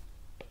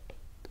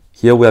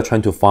 Here we are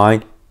trying to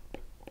find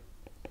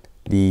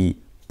the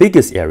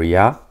biggest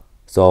area.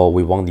 So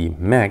we want the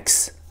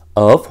max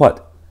of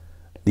what?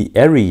 The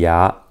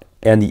area,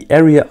 and the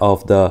area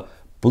of the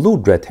blue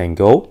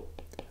rectangle,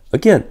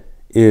 again,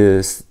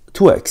 is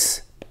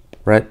 2x,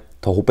 right?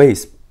 The whole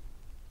base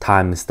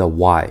times the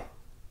y.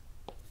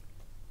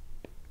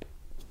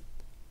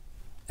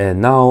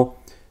 And now,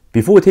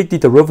 before we take the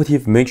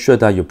derivative, make sure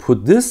that you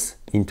put this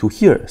into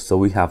here. So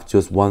we have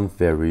just one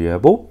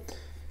variable.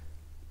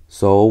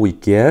 So we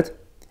get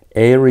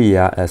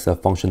area as a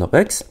function of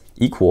x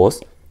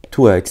equals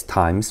 2x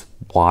times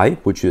y,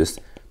 which is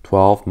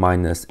 12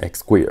 minus x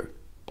squared.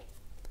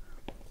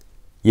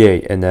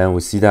 Yay, and then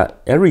we see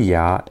that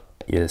area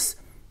is,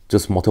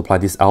 just multiply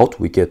this out,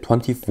 we get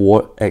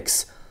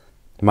 24x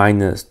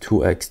minus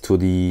 2x to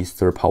the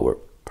third power.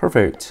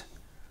 Perfect.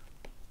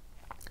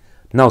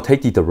 Now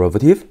take the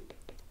derivative.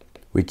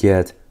 We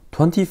get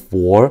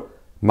 24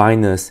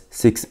 minus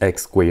 6x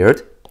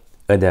squared,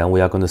 and then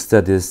we are going to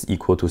set this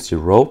equal to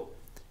 0,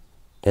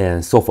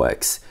 and so for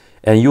x.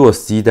 And you will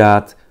see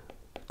that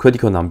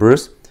critical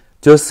numbers,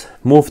 just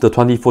move the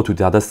 24 to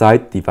the other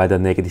side, divide the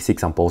negative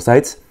 6 on both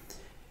sides.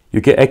 You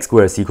get x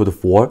squared is equal to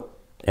 4,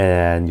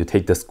 and you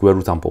take the square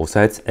root on both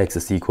sides, x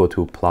is equal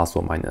to plus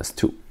or minus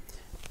 2.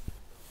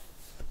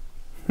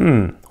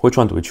 Which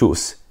one do we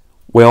choose?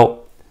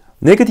 Well,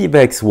 negative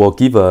x will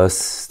give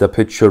us the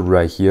picture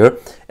right here.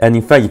 And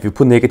in fact, if you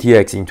put negative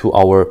x into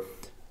our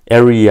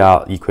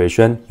area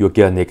equation, you'll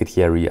get a negative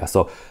area.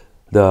 So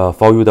the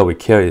value that we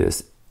care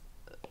is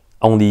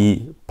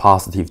only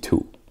positive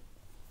 2.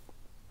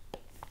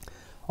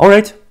 All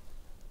right.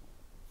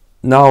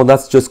 Now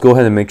let's just go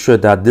ahead and make sure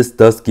that this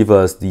does give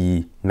us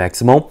the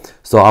maximum.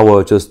 So I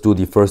will just do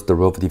the first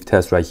derivative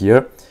test right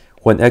here.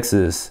 When x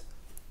is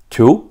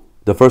 2,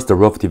 the first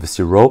derivative is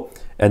 0.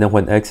 And then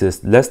when x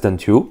is less than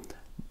 2,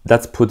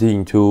 let's put it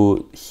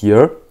into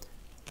here.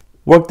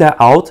 Work that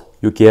out,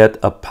 you get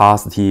a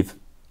positive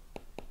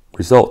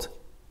result.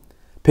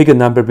 Pick a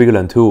number bigger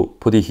than 2,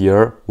 put it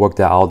here, work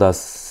that out,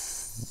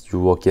 you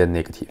will get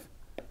negative.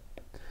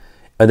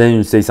 And then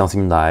you say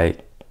something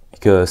like,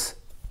 because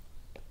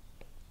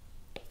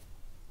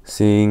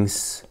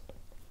since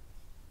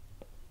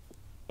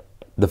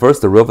the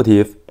first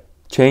derivative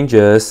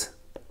changes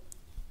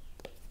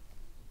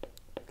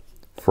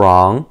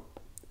from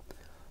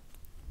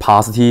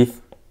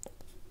positive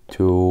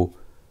to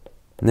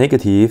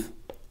negative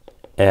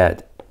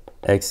at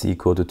x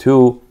equal to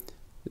 2,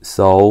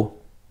 so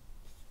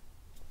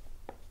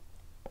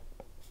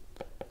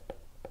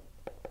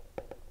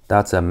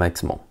that's a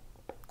maximum.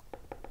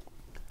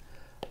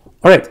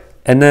 All right,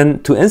 and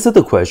then to answer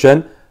the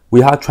question,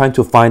 we are trying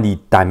to find the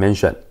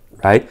dimension,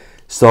 right?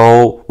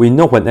 So we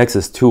know when x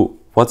is 2,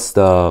 what's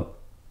the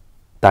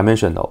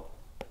dimension though?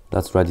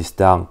 Let's write this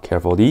down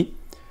carefully.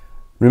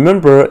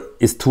 Remember,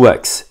 it's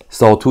 2x,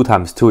 so 2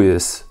 times 2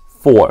 is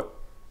 4.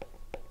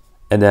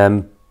 And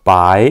then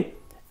by,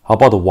 how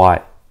about the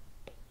y?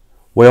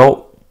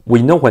 Well,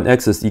 we know when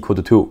x is equal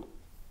to 2,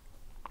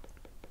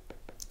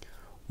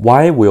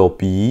 y will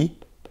be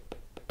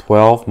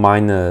 12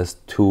 minus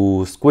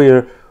 2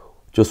 squared.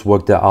 Just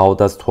work that out,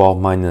 that's 12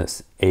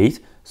 minus 8,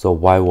 so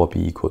y will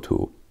be equal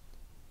to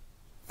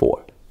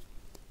 4.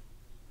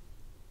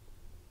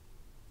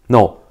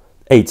 No,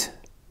 8.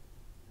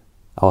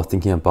 I was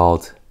thinking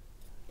about,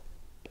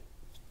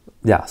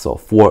 yeah, so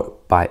 4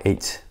 by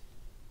 8.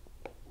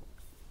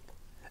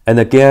 And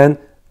again,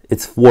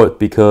 it's 4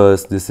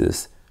 because this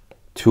is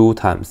 2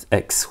 times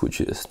x,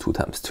 which is 2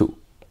 times 2.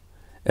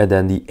 And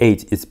then the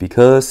 8 is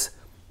because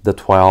the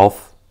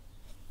 12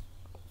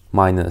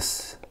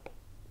 minus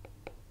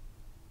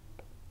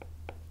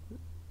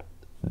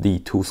the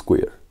 2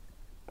 squared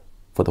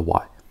for the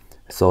y.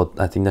 So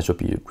I think that should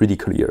be really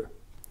clear.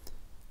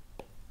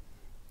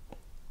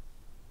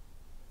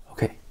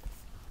 Okay.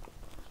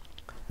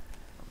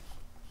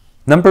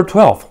 Number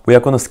 12, we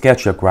are going to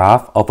sketch a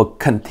graph of a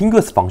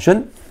continuous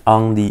function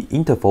on the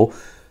interval.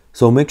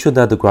 So make sure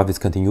that the graph is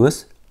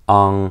continuous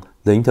on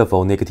the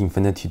interval negative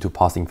infinity to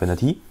positive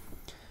infinity,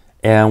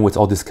 and with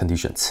all these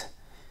conditions.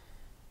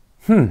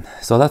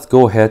 So let's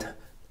go ahead.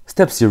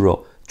 Step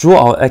 0,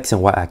 draw our x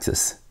and y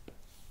axis.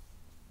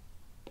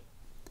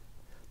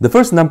 The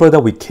first number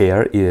that we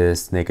care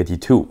is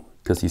negative 2,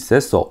 because it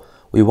says so.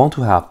 We want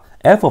to have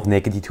f of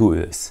negative 2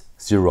 is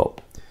 0.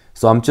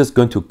 So I'm just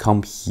going to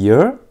come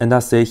here and I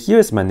say here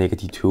is my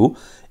negative 2,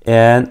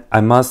 and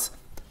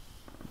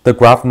the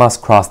graph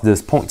must cross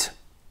this point.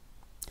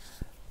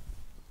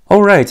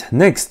 Alright,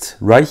 next,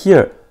 right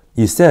here,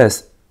 it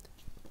says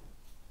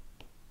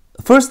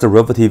first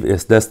derivative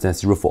is less than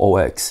 0 for all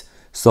x.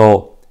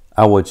 So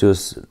I will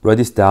just write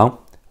this down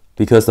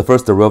because the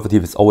first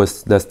derivative is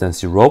always less than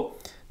 0.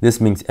 This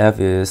means F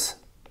is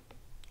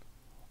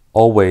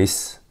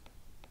always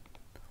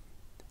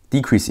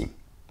decreasing.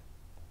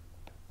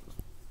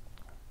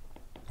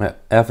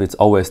 F is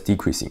always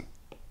decreasing.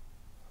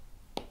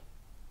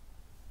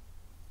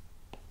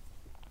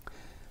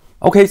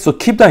 Okay, so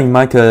keep that in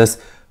mind, because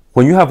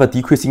when you have a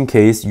decreasing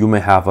case, you may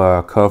have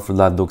a curve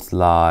that looks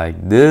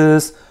like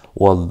this,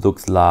 or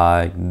looks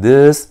like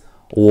this,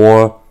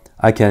 or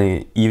I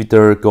can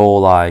either go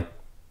like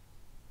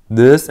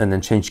this and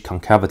then change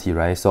concavity,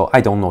 right? So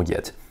I don't know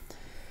yet.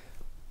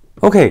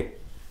 Okay,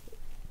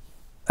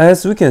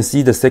 as we can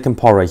see, the second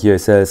part right here, it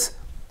says,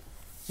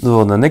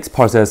 no, the next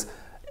part says,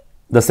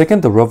 the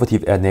second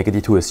derivative at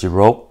 -2 is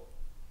 0.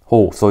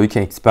 Oh, so you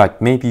can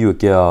expect maybe you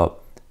get a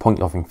point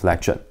of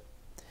inflection.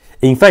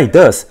 In fact, it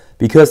does,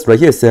 because right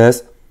here it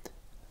says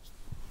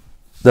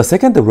the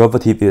second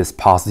derivative is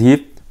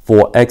positive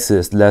for x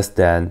is less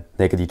than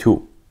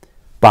 -2.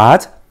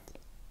 But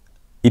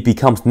it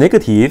becomes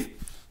negative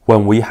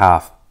when we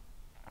have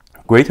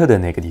greater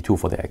than -2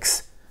 for the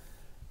x.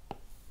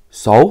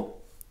 So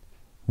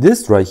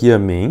this right here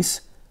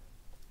means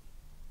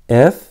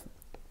f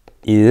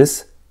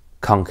is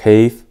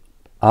concave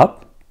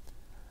up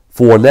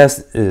for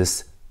x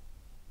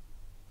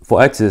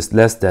is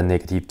less than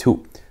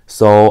 -2.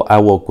 So I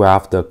will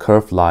graph the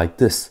curve like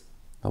this.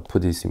 I'll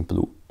put this in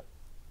blue.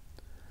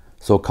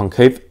 So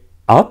concave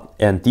up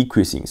and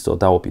decreasing. So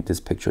that will be this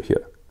picture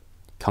here.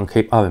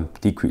 Concave up and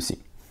decreasing.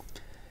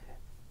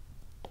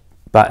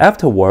 But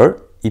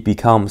afterward, it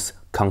becomes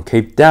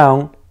concave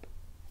down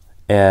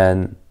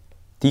and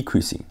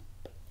decreasing.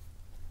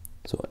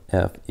 So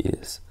F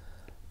is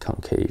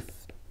concave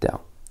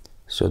down.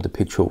 So the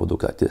picture will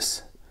look like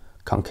this.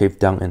 Concave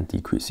down and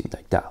decreasing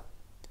like that.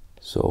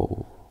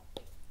 So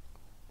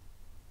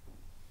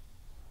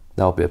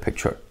that will be a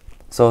picture.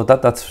 So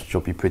that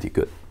should be pretty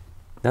good.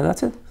 Now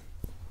that's it.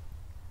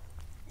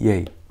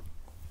 Yay.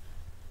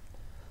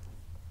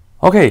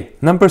 Okay,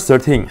 number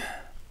 13.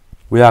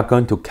 We are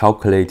going to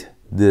calculate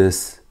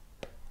this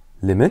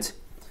limit.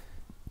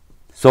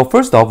 So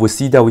first off, we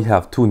see that we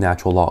have two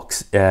natural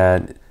logs,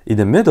 and in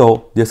the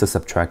middle, there's a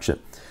subtraction.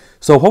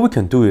 So what we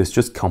can do is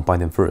just combine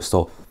them first.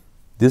 So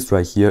this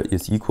right here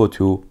is equal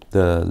to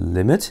the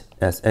limit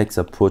as x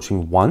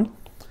approaching 1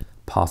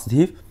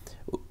 positive.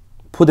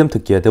 Put them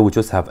together, we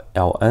just have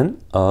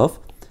ln of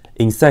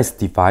inside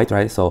divide,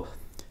 right? So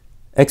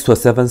x to the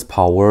 7th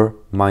power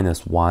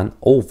minus 1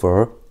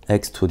 over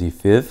x to the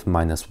 5th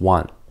minus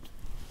 1.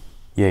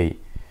 Yay.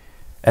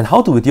 And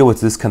how do we deal with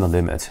this kind of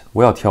limit?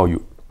 Well, I'll tell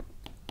you.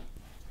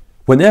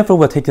 Whenever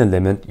we're taking a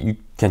limit, you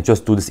can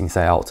just do this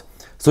inside out.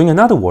 So in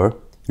another word,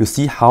 you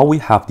see how we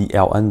have the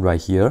ln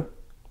right here.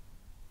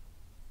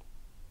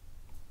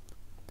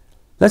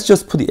 Let's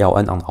just put the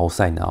ln on the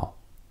outside now.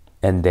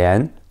 And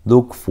then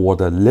look for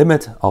the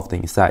limit of the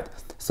inside.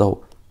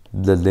 So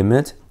the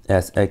limit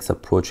as x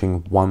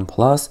approaching 1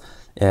 plus,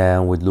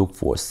 and we look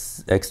for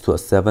x to the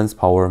 7th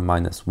power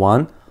minus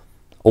 1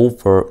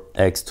 over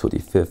x to the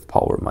 5th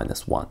power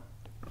minus 1,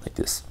 like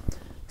this.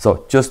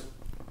 So just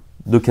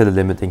look at the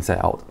limit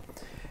inside out.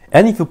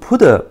 And if you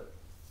put a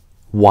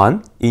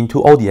 1 into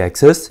all the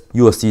x's,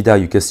 you will see that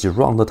you get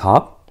 0 on the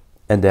top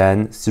and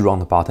then 0 on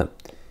the bottom.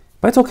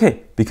 But it's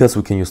okay, because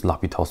we can use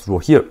L'Hopital's rule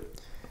here.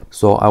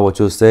 So I will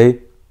just say,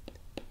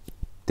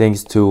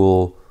 thanks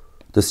to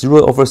the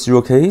 0 over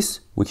 0 case,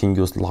 we can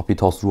use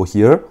L'Hopital's rule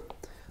here.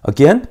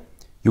 Again,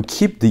 you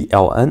keep the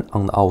ln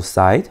on the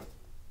outside,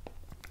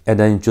 and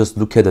then you just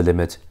look at the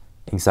limit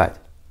inside.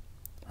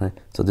 Right?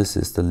 So this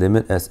is the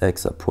limit as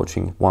x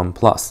approaching 1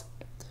 plus.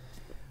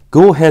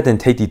 Go ahead and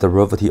take the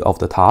derivative of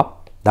the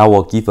top. That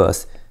will give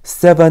us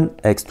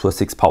 7x to the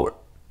 6th power.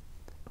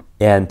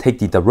 And take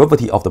the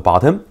derivative of the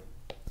bottom.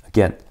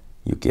 Again,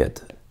 you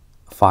get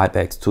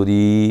 5x to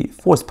the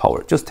 4th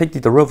power. Just take the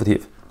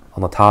derivative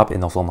on the top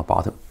and also on the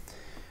bottom.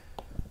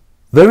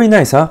 Very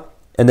nice, huh?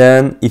 And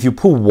then if you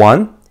put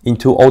 1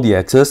 into all the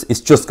x's, it's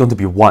just going to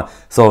be 1.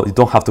 So you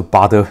don't have to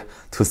bother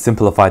to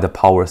simplify the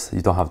powers.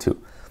 You don't have to.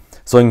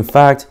 So in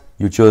fact,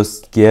 you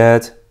just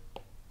get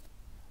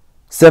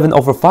 7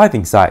 over 5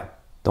 inside,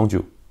 don't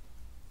you?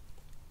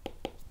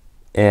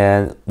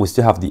 And we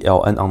still have the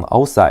ln on the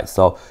outside.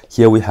 So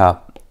here we have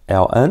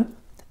ln,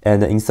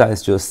 and the inside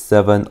is just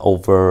 7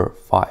 over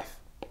 5.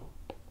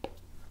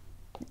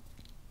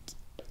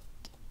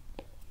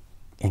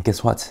 And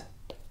guess what?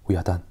 We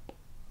are done.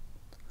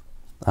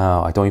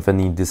 I don't even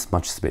need this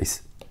much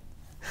space.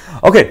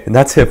 Okay, and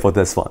that's it for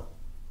this one.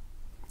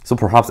 So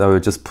perhaps I will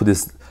just put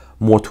this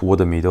more toward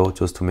the middle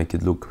just to make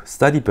it look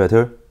slightly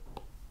better.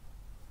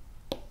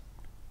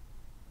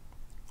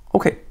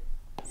 Okay,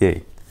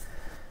 yay.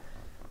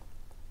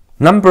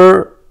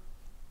 Number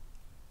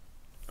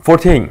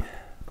 14.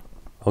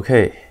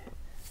 Okay,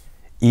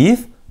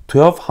 if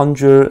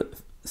 1200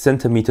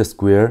 centimeters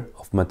square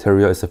of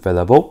material is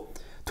available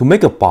to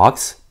make a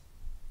box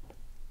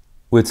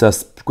with a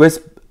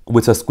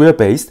square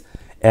base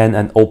and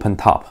an open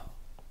top,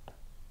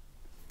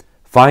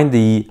 find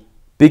the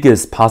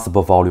biggest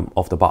possible volume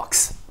of the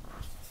box.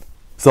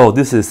 So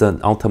this is an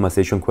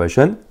optimization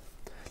question.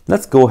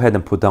 Let's go ahead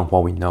and put down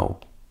what we know.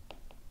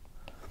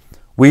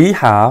 we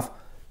have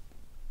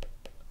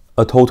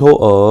a total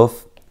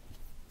of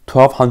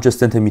 1200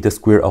 centimeters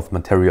square of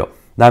material.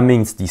 That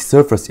means the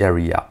surface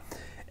area.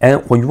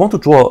 And when you want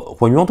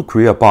to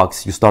create a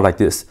box, you start like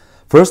this.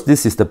 First,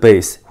 this is the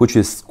base, which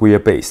is square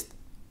based.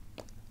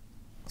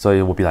 So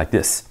it will be like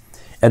this.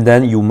 And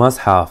then you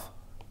must have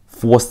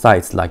 4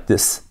 sides like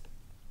this,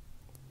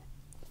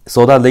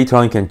 so that later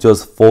on you can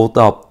just fold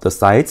up the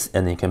sides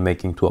and you can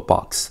make into a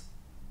box.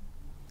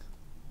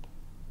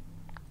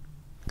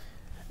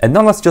 And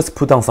now let's just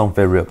put down some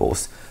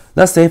variables.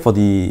 Let's say for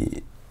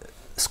the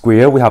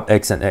square, we have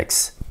x and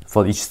x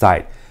for each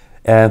side.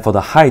 And for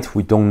the height,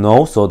 we don't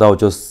know, so that will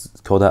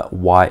just call that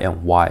y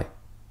and y.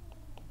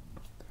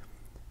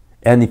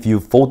 And if you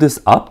fold this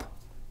up,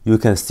 you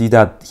can see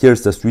that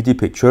here's the 3D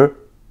picture.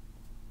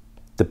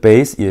 The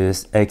base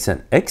is x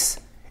and x,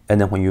 and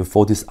then when you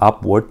fold this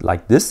upward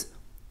like this,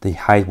 the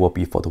height will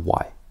be for the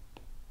y.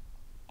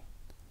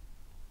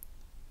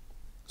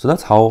 So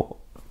that's how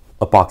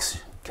a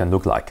box can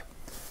look like.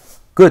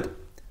 Good.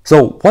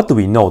 So what do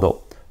we know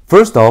though?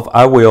 First off,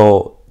 I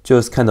will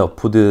just kind of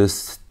put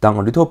this down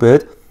a little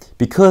bit.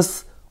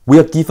 Because we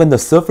are given the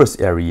surface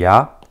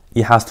area,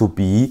 it has to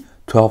be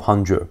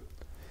 1200.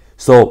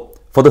 So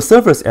for the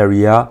surface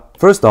area,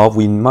 first off,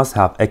 we must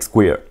have x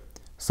squared.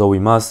 So we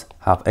must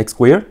have x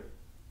squared,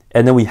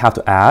 and then we have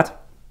to add,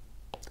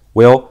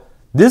 well,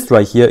 this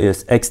right here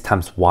is x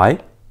times y,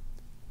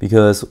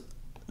 because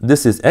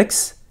this is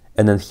x,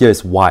 and then here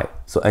is y,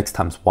 so x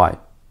times y.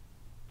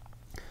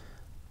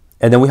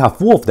 And then we have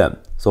 4 of them,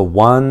 so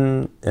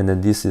 1, and then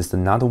this is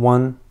another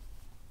one,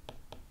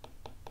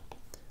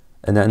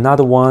 and then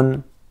another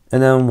one,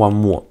 and then 1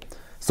 more.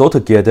 So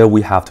together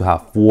we have to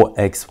have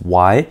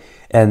 4xy,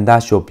 and that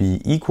should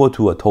be equal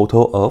to a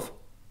total of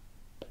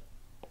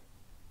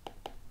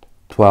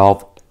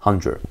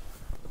 1200.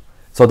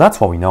 So that's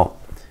what we know.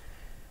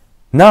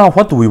 Now,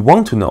 what do we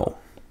want to know?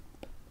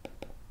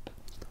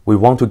 We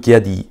want to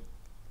get the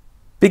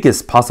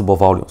biggest possible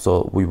volume.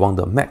 So we want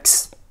the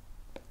max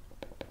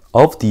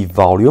of the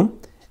volume.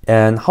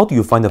 And how do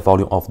you find the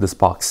volume of this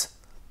box?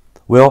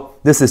 Well,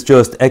 this is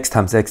just x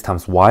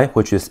times y,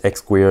 which is x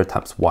squared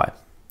times y.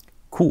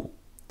 Cool.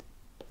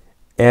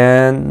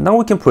 And now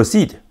we can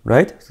proceed,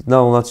 right?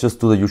 Now let's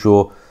just do the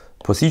usual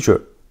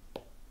procedure.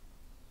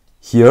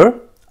 Here,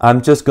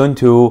 I'm just going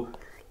to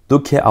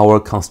look at our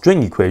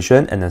constraint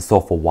equation and then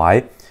solve for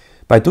y.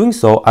 By doing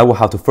so, I will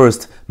have to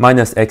first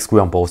minus x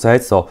squared on both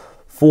sides. So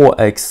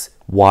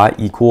 4xy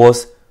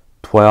equals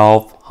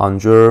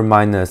 1200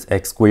 minus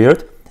x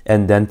squared,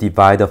 and then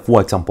divide the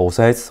 4x on both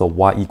sides. So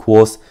y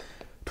equals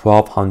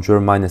 1200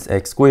 minus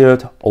x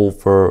squared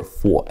over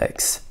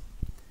 4x.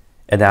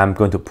 And then I'm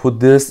going to put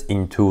this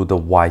into the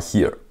y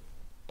here.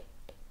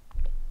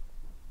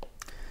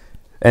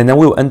 And then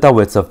we will end up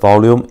with a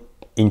volume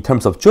in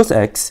terms of just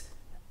x,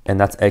 and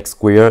that's x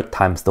squared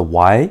times the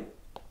y,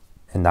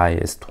 and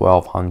that is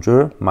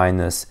 1200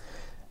 minus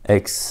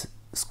x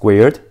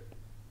squared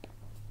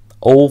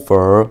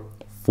over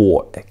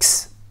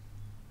 4x.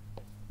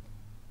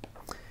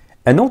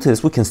 And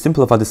notice we can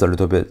simplify this a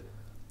little bit.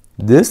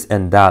 This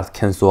and that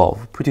cancel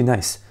out pretty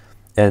nice.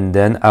 And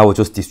then I will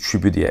just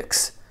distribute the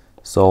x.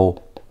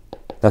 So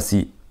let's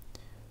see.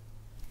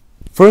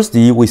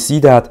 Firstly, we see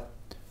that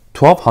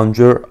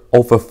 1200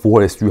 over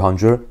 4 is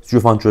 300.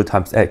 300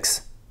 times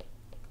x.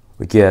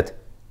 We get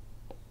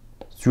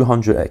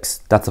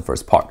 300x. That's the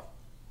first part.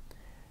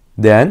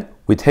 Then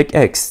we take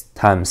x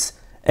times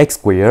x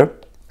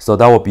squared. So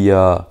that will be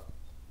a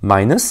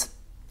minus.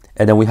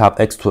 And then we have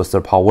x to the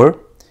third power.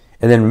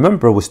 And then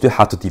remember, we still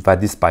have to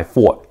divide this by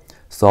 4.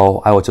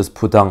 So I will just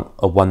put down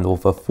a 1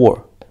 over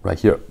 4 right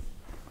here.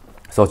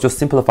 So just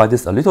simplify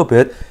this a little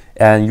bit,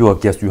 and you will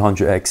get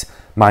 300x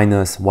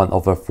minus 1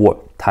 over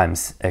 4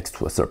 times x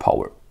to the third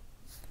power.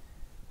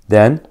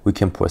 Then we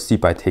can proceed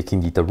by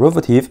taking the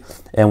derivative,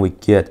 and we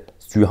get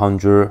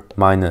 300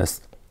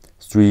 minus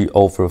 3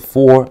 over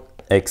 4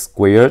 x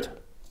squared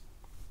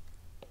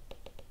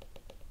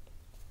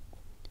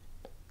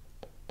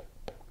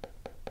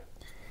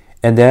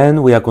and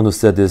then we are going to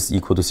set this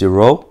equal to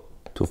 0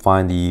 to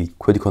find the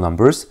critical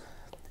numbers.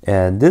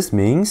 And this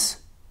means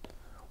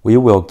we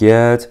will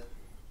get,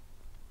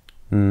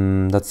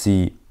 let's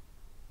see.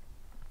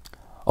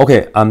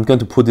 Okay, I'm going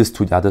to put this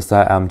to the other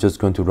side. I'm just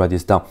going to write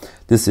this down.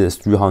 This is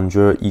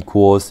 300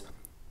 equals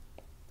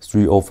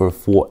 3 over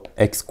 4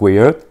 x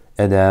squared.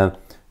 And then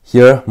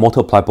here,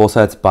 multiply both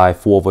sides by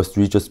 4 over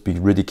 3. Just be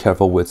really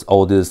careful with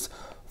all these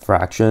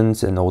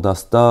fractions and all that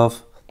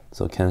stuff.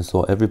 So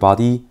cancel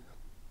everybody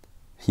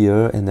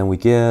here. And then we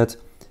get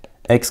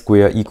x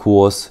squared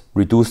equals,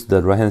 reduce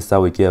the right hand side,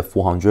 we get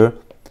 400.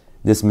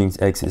 This means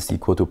x is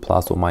equal to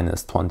plus or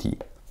minus 20.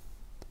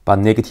 But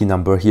negative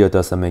number here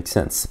doesn't make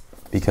sense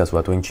because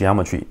we're doing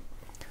geometry.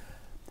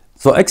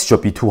 So x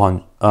should be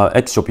 200,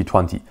 x should be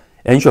 20.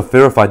 And you should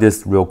verify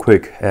this real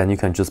quick, and you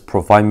can just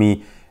provide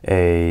me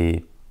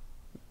a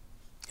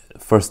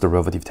first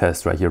derivative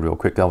test right here real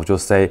quick. I will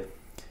just say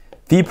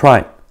v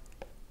prime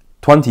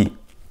 20.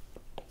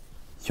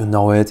 You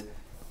know it.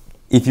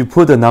 If you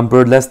put a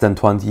number less than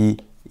 20,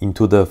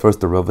 into the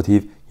first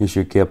derivative, you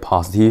should get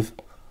positive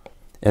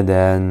and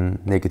then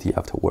negative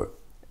afterward.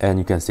 And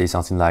you can say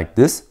something like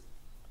this.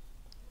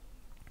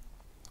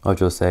 I'll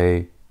just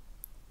say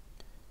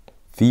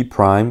v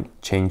prime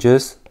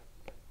changes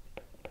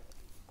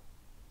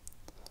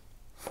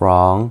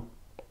from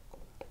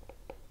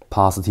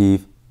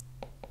positive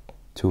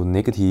to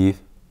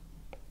negative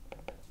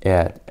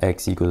at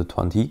x equal to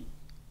 20.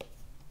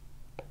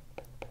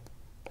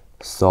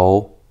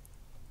 So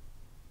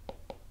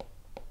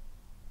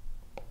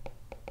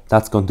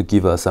that's going to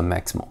give us a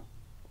maximum,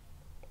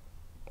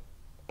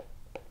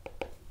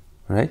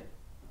 right?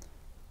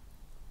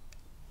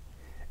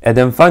 And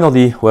then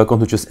finally, we're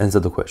going to just answer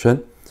the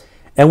question.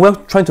 And we're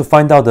trying to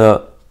find out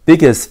the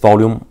biggest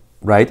volume,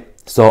 right?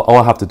 So all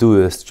I have to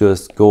do is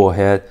just go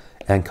ahead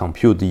and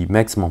compute the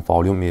maximum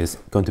volume is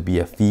going to be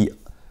a v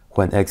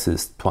when x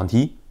is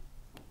 20.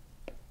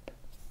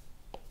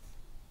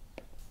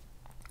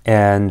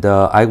 And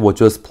I will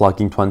just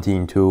plug in 20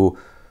 into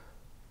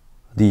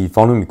the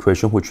volume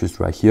equation, which is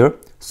right here.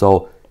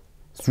 So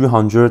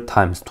 300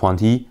 times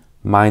 20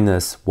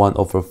 minus 1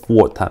 over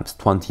 4 times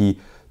 20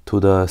 to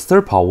the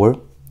third power.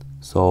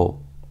 So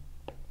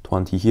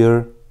 20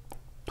 here,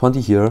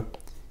 20 here,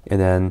 and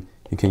then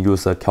you can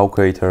use a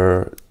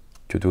calculator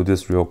to do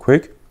this real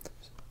quick,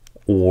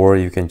 or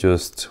you can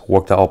just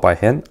work that out by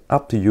hand,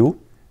 up to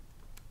you.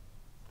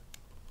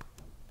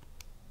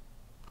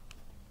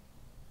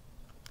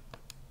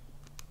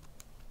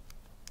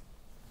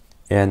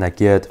 And I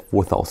get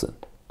 4,000.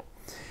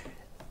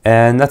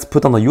 And let's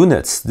put on the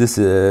units. This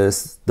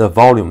is the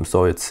volume,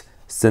 so it's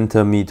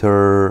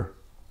centimeter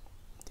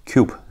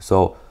cube.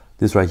 So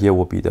this right here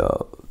will be the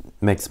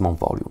maximum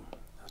volume.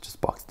 I'll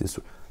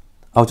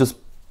just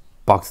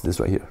box this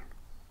right here.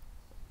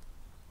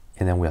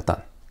 And then we are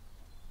done.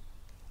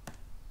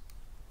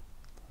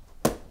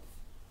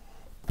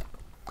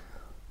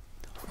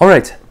 All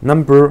right,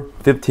 number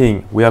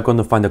 15, we are going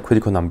to find the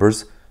critical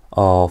numbers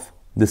of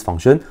this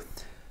function.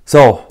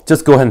 So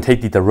just go ahead and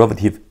take the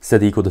derivative,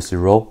 set it equal to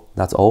 0,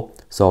 that's all.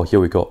 So here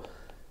we go.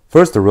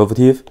 First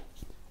derivative,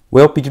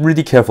 well, be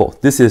really careful.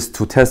 This is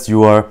to test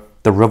your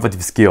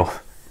derivative skill.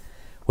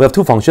 We have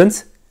two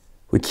functions.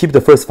 We keep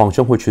the first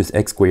function, which is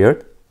x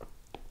squared,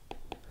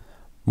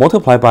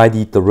 multiply by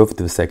the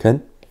derivative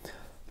second.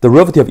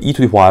 Derivative of e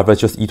to the whatever is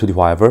just e to the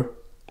whatever.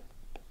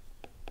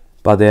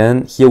 But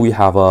then here we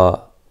have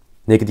a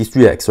negative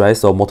 3x, right?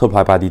 So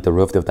multiply by the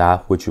derivative of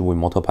that, which we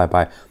multiply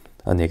by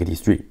a negative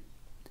 3.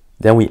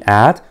 Then we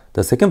add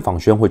the second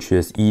function, which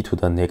is e to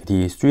the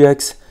negative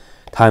 3x,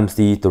 times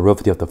the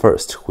derivative of the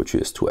first, which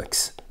is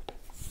 2x.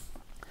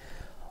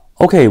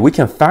 Okay, we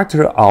can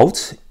factor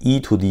out e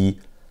to the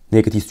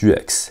negative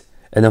 3x.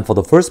 And then for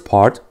the first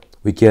part,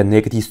 we get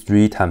negative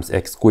 3 times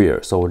x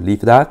squared. So we'll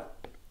leave that.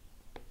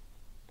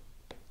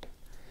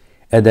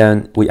 And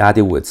then we add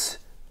it with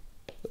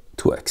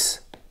 2x.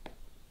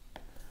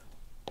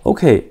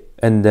 Okay,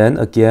 and then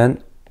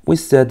again, we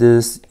set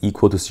this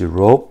equal to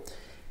 0.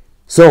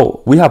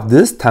 So we have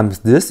this times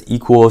this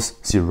equals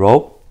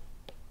 0.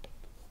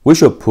 We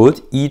should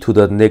put e to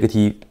the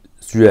negative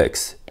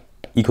 3x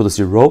equal to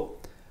 0.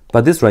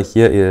 But this right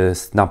here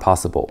is not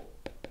possible.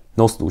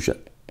 No solution.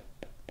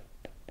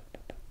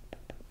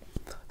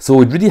 So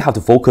we really have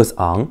to focus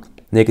on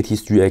negative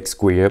 3x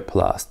squared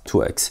plus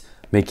 2x,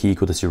 make it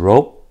equal to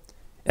 0.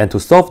 And to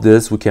solve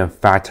this, we can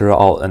factor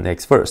out an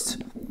x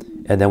first.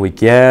 And then we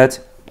get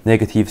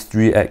negative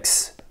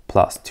 3x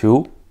plus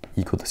 2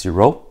 equal to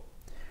 0.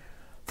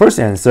 First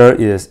answer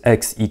is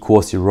x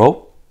equals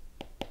 0.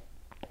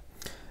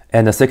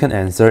 And the second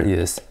answer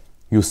is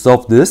you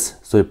solve this,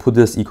 so you put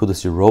this equal to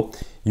 0,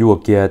 you will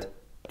get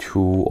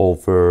 2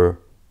 over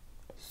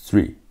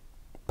 3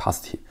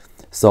 positive.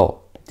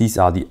 So these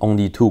are the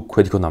only two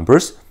critical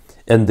numbers,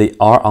 and they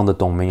are on the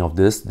domain of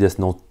this. There's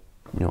no,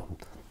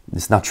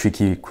 it's not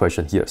tricky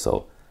question here,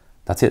 so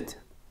that's it.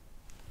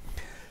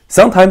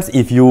 Sometimes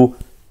if you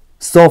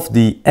solve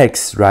the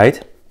x,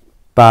 right,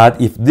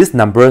 but if these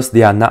numbers,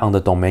 they are not on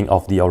the domain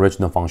of the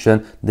original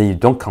function, then you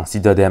don't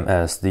consider them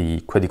as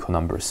the critical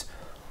numbers.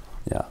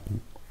 Yeah.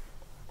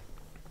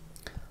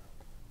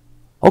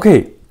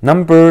 Okay,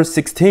 number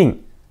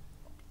 16.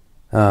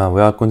 We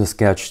are going to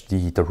sketch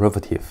the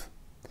derivative.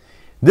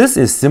 This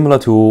is similar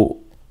to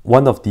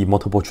one of the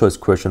multiple choice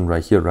question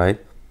right here, right?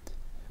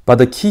 But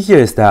the key here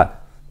is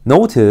that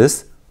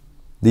notice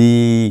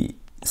the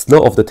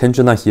slope of the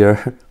tangent line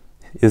here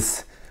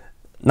is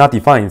not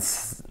defined.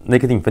 It's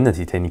negative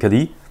infinity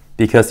technically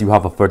because you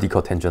have a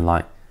vertical tangent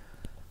line.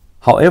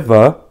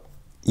 However,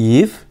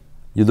 if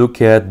you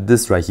look at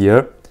this right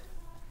here,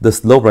 the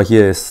slope right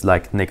here is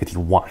like negative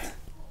 1.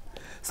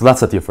 So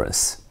that's the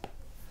difference.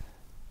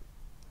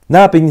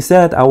 That being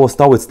said, I will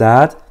start with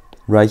that.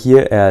 Right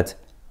here at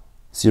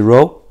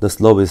 0, the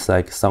slope is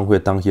like somewhere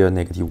down here,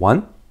 negative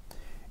 1.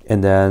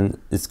 And then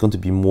it's going to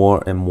be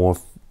more and more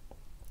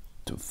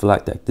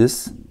flat like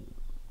this.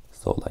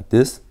 So like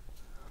this.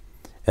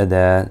 And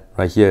then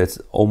right here, it's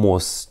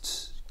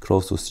almost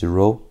close to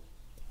 0.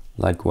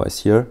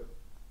 Likewise here.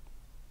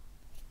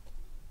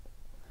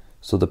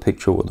 So the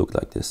picture will look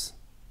like this.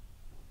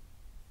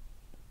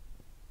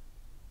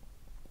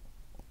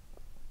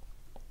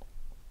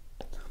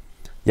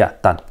 Yeah,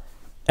 done.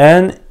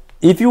 And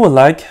if you would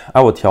like,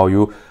 I will tell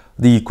you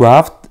the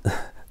graph,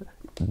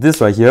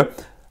 this right here,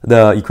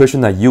 the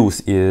equation I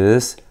use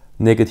is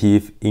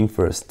negative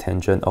inverse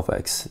tangent of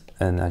x.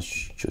 And I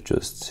should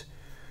just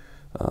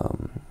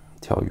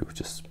tell you,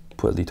 just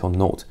put a little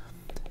note.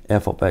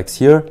 F of x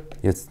here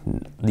is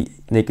the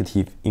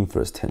negative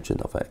inverse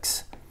tangent of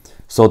x.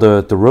 So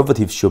the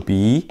derivative should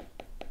be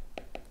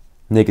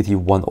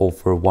negative 1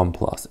 over 1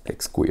 plus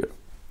x squared.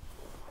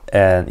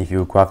 And if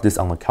you graph this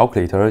on the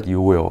calculator,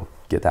 you will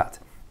get that.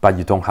 But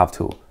you don't have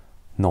to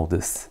know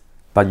this.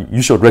 But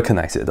you should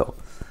recognize it though.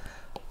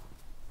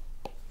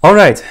 All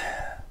right.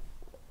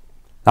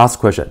 Last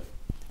question.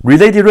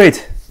 Related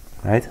rate,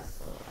 right?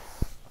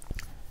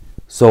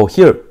 So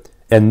here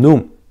at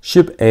noon,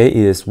 ship A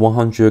is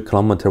 100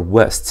 kilometers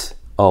west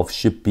of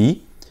ship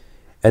B.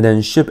 And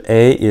then ship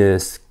A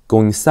is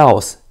going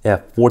south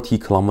at 40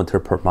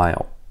 kilometers per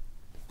mile.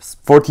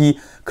 40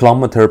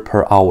 kilometers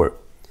per hour.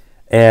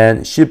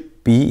 And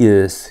ship B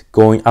is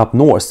going up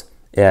north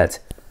at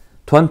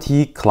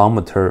 20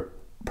 kilometers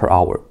per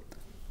hour.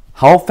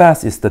 How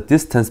fast is the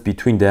distance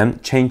between them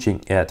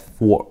changing at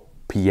 4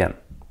 p.m.?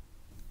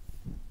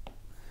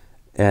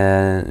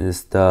 And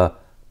is the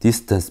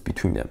distance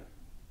between them.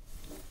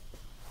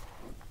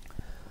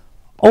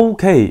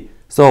 Okay,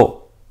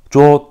 so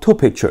draw two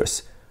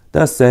pictures.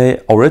 Let's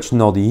say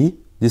originally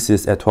this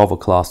is at 12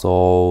 o'clock,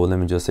 so let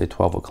me just say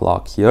 12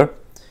 o'clock here.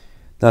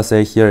 Let's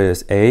say here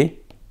is A,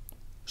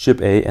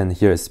 ship A, and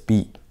here is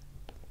B.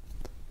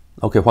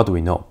 Okay, what do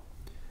we know?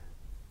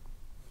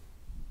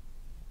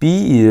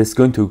 B is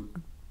going to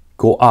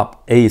go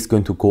up, A is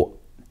going to go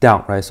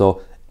down, right?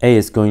 So A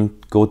is going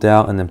to go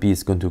down and then B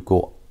is going to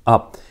go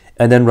up.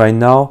 And then right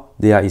now,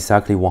 they are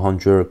exactly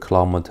 100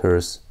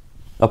 kilometers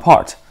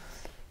apart.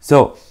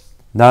 So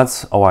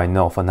that's all I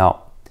know for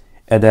now.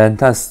 And then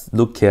let's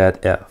look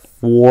at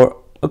 4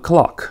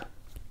 o'clock.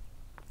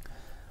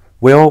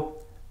 Well,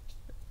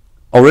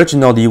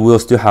 originally we'll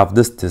still have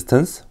this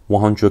distance,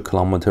 100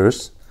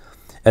 kilometers.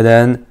 And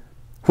then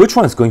which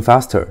one is going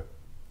faster?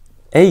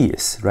 A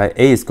is, right?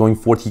 A is going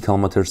 40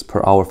 kilometers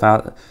per hour,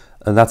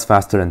 that's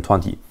faster than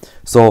 20.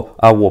 So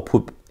I will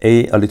put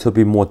A a little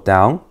bit more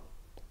down.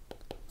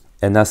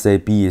 And let's say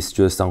B is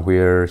just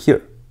somewhere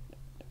here.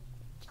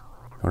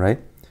 All right.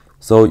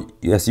 So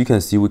as you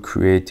can see, we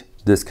create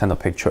this kind of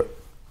picture.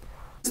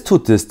 These two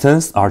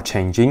distances are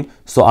changing.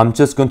 So I'm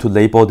just going to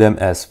label them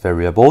as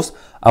variables.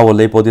 I will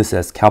label this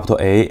as capital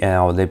A and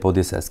I will label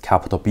this as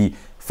capital B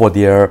for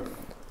their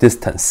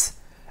distance.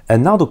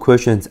 And now the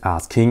question is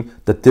asking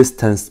the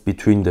distance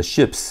between the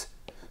ships.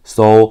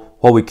 So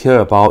what we care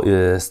about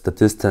is the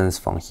distance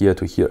from here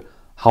to here.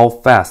 How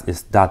fast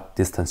is that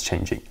distance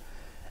changing?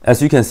 As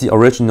you can see,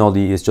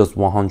 originally it's just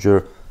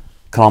 100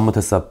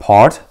 kilometers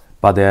apart,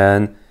 but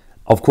then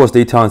of course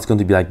later on it's going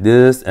to be like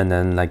this and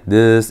then like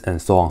this and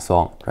so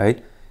on,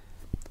 right?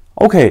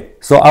 Okay,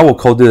 so I will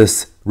call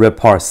this red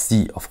part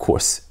C, of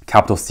course,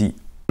 capital C.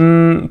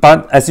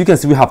 But as you can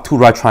see, we have two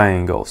right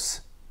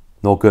triangles.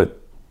 No good.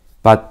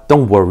 But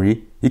don't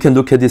worry, you can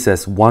look at this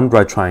as one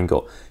right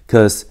triangle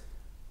because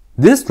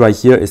this right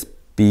here is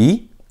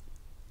B.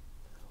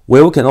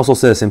 Well, we can also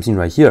say the same thing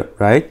right here,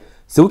 right?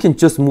 So we can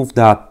just move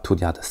that to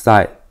the other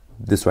side.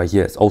 This right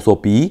here is also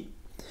B.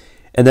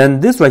 And then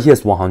this right here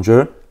is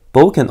 100,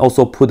 but we can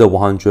also put the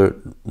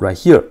 100 right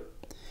here.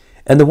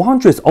 And the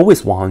 100 is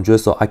always 100,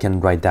 so I can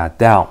write that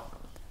down.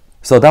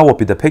 So that will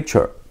be the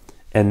picture.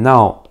 And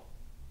now,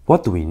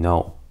 what do we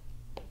know?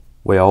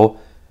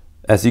 Well,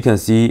 as you can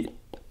see,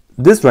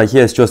 this right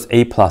here is just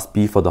A plus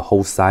B for the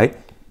whole side.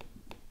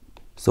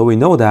 So we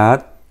know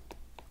that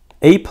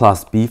A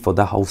plus B for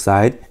the whole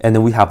side, and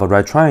then we have a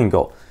right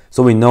triangle.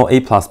 So we know A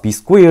plus B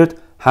squared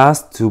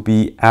has to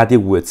be added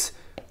with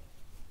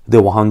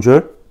the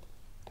 100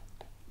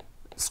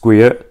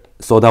 squared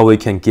so that we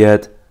can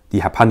get the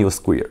hypotenuse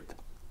squared.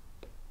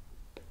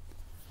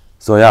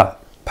 So yeah,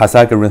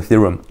 Pythagorean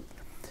theorem.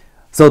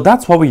 So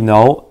that's what we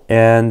know.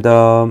 And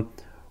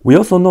we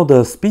also know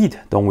the speed,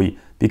 don't we?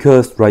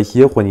 Because right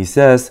here, when it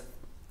says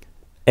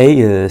A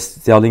is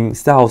sailing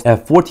south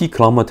at 40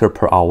 kilometers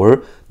per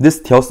hour,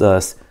 this tells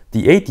us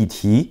the A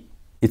dt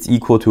is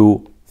equal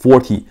to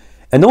 40.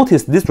 And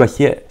notice this right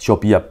here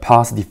should be a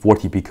positive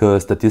 40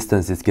 because the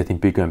distance is getting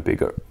bigger and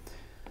bigger.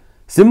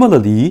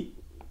 Similarly,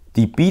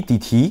 the B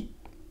dt,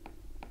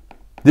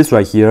 this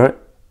right here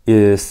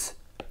is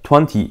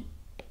 20.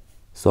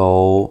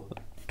 So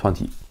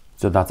 20.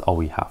 So that's all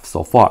we have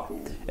so far.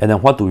 And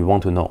then what do we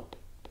want to know?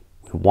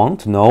 We want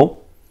to know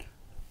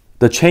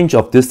the change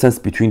of distance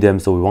between them.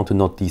 So we want to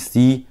know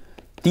dc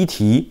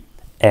dt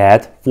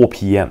at 4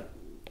 p.m.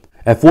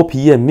 At 4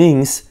 p.m.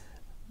 means,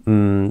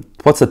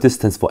 what's the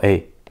distance for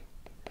A?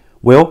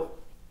 Well,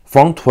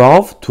 from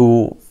 12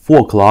 to 4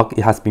 o'clock,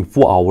 it has been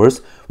 4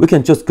 hours. We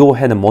can just go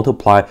ahead and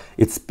multiply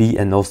its B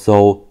and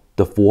also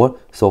the 4.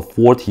 So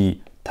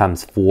 40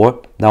 times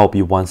 4, that will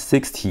be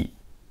 160.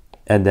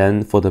 And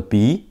then for the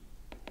B,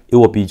 it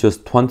will be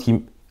just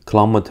 20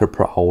 kilometers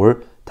per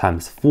hour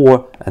times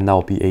 4, and that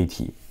will be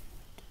 80.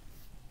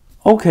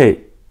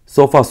 Okay,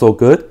 so far so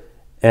good.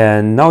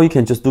 And now you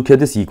can just look at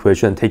this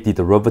equation and take the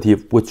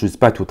derivative with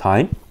respect to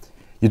time.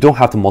 You don't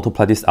have to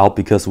multiply this out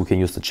because we can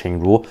use the chain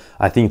rule.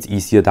 I think it's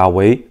easier that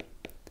way.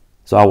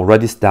 So I will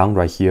write this down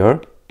right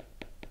here.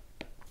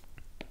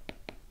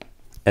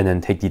 And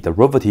then take the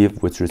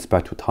derivative with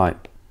respect to time.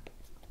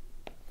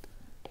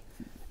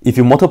 If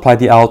you multiply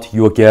it out,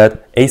 you will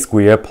get a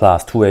squared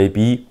plus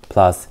 2ab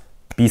plus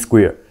b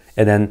squared.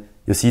 And then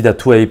you see that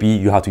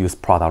 2ab, you have to use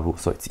product rule.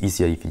 So it's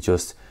easier if you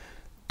just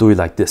do it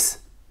like this.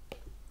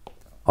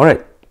 All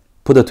right,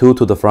 put the 2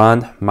 to the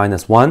front,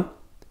 minus 1.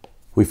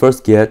 We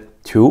first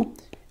get 2,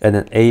 and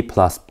then a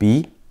plus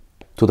b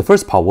to the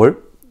first power.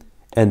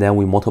 And then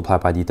we multiply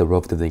by the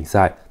derivative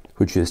inside,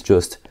 which is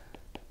just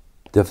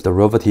the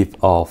derivative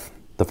of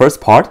the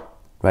first part,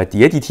 right,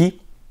 dA dt,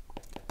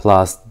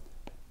 plus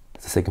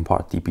the second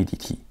part, dB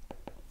dt.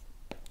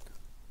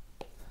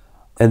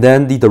 And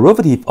then the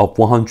derivative of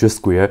 100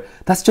 squared,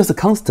 that's just a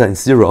constant,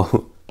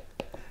 0.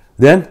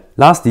 Then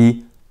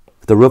lastly,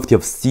 the derivative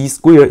of c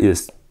squared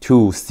is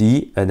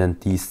 2c, and then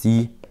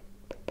dc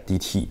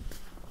dt.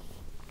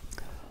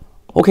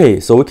 Okay,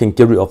 so we can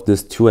get rid of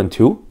this 2 and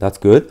 2. That's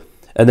good.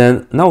 And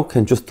then now we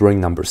can just throw in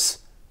numbers.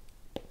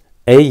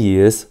 A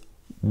is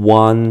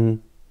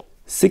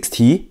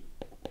 160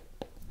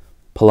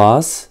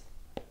 plus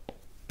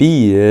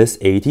B is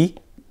 80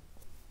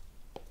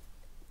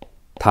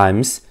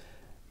 times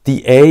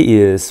dA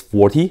is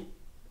 40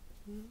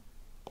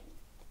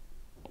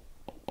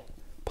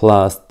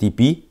 plus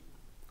dB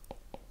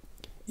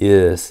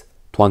is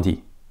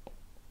 20.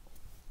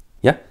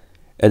 Yeah,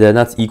 and then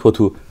that's equal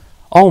to,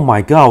 oh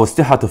my god, we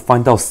still have to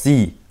find out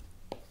C.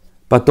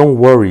 But don't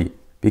worry,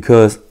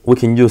 because we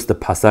can use the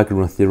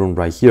Pythagorean theorem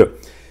right here.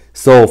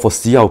 So for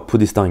C, I'll put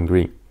this down in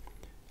green.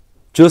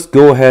 Just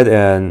go ahead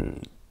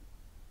and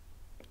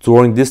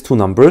throwing these two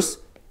numbers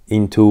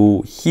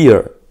into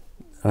here,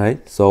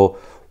 right? So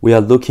we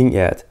are looking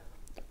at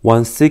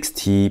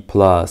 160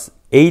 plus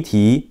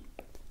 80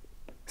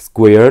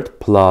 squared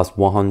plus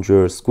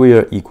 100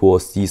 squared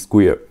equals C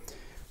squared.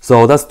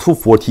 So that's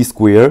 240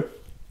 squared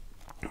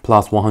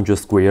plus 100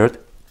 squared.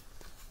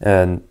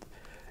 And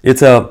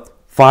it's a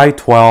 5,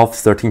 12,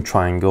 13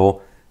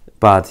 triangle.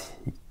 But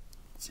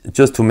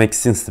just to make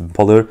things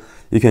simpler,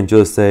 you can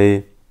just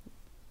say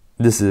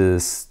this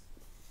is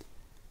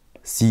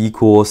C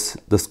equals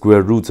the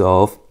square root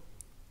of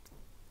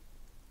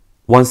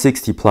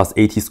 160 plus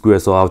 80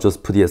 squared. So I'll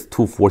just put it as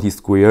 240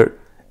 squared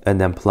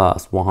and then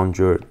plus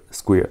 100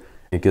 squared.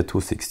 You get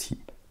 260.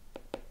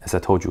 As I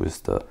told you, it's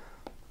the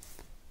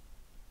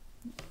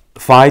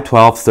 5,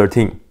 12,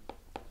 13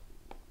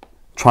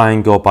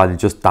 triangle, but you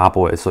just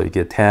double it. So you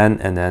get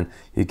 10, and then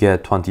you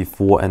get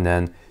 24, and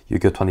then you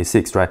get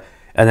 26, right?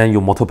 And then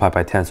you multiply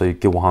by 10, so you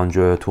get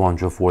 100,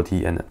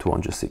 240, and then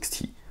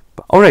 260.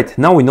 All right,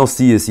 now we know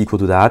C is equal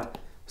to that.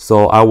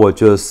 So I will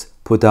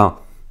just put down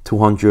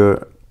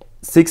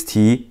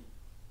 260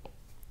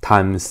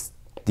 times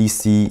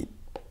dC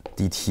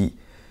dt.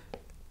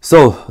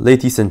 So,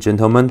 ladies and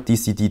gentlemen,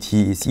 dC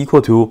dt is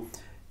equal to,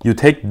 you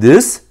take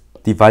this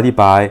divided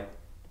by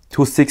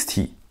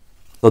 260.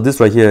 So this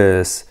right here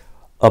is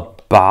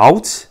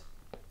about,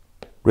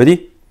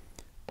 ready?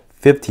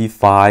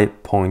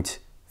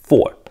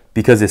 55.4,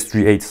 because it's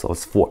 3/8, so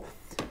it's 4.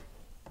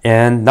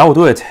 And that will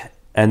do it.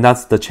 And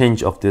that's the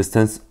change of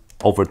distance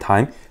over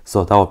time.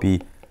 So that will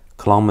be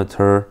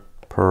kilometer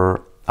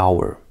per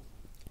hour.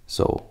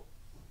 So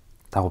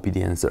that will be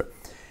the answer.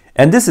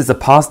 And this is a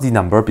positive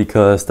number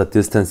because the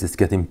distance is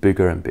getting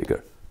bigger and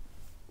bigger.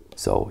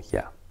 So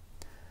yeah.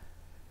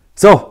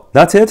 So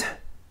that's it.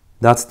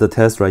 That's the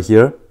test right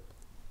here.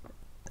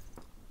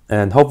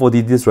 And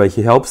hopefully this right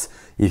here helps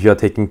if you are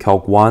taking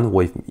Calc 1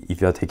 or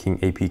if you are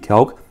taking AP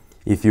Calc.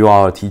 If you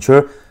are a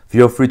teacher,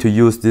 feel free to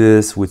use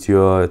this with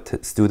your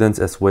students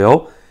as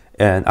well.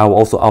 And I will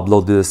also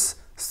upload this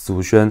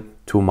solution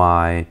to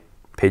my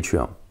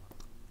Patreon.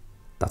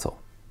 That's all.